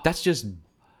 That's just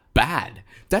bad.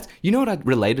 That's you know what I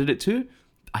related it to?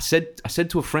 I said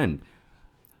to a friend,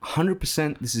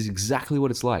 100%. This is exactly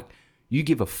what it's like. You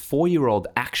give a 4-year-old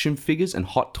action figures and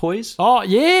hot toys, Oh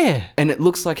yeah. and it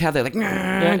looks like how they like go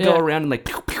yeah. around and like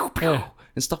pew, pew, pew, Yeah.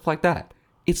 and stuff like that.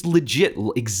 It's legit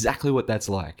exactly what that's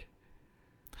like.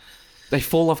 They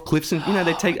fall off cliffs and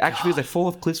they take action figures. They fall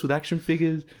off cliffs with action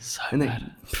figures. So and they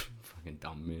bad. fucking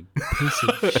dumb, man. Piece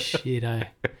of shit, eh?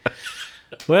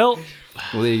 Well,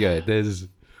 Well, there you go.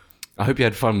 I hope you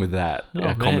had fun with that. oh, Our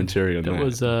man, commentary on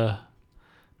that.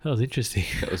 that was interesting.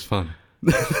 That was fun.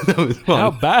 That was fun.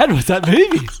 How bad was that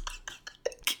movie?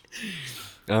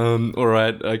 All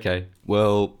right. Okay.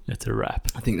 Well, That's a wrap.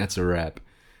 I think that's a wrap.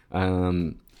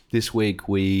 This week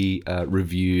we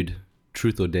reviewed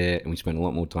Truth or Dare, and we spent a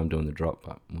lot more time doing the drop,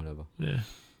 but whatever.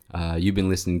 Yeah. You've been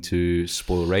listening to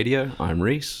Spoiler Radio. I'm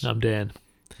Reese, I'm Dan.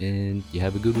 and you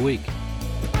have a good week.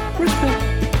 Respect.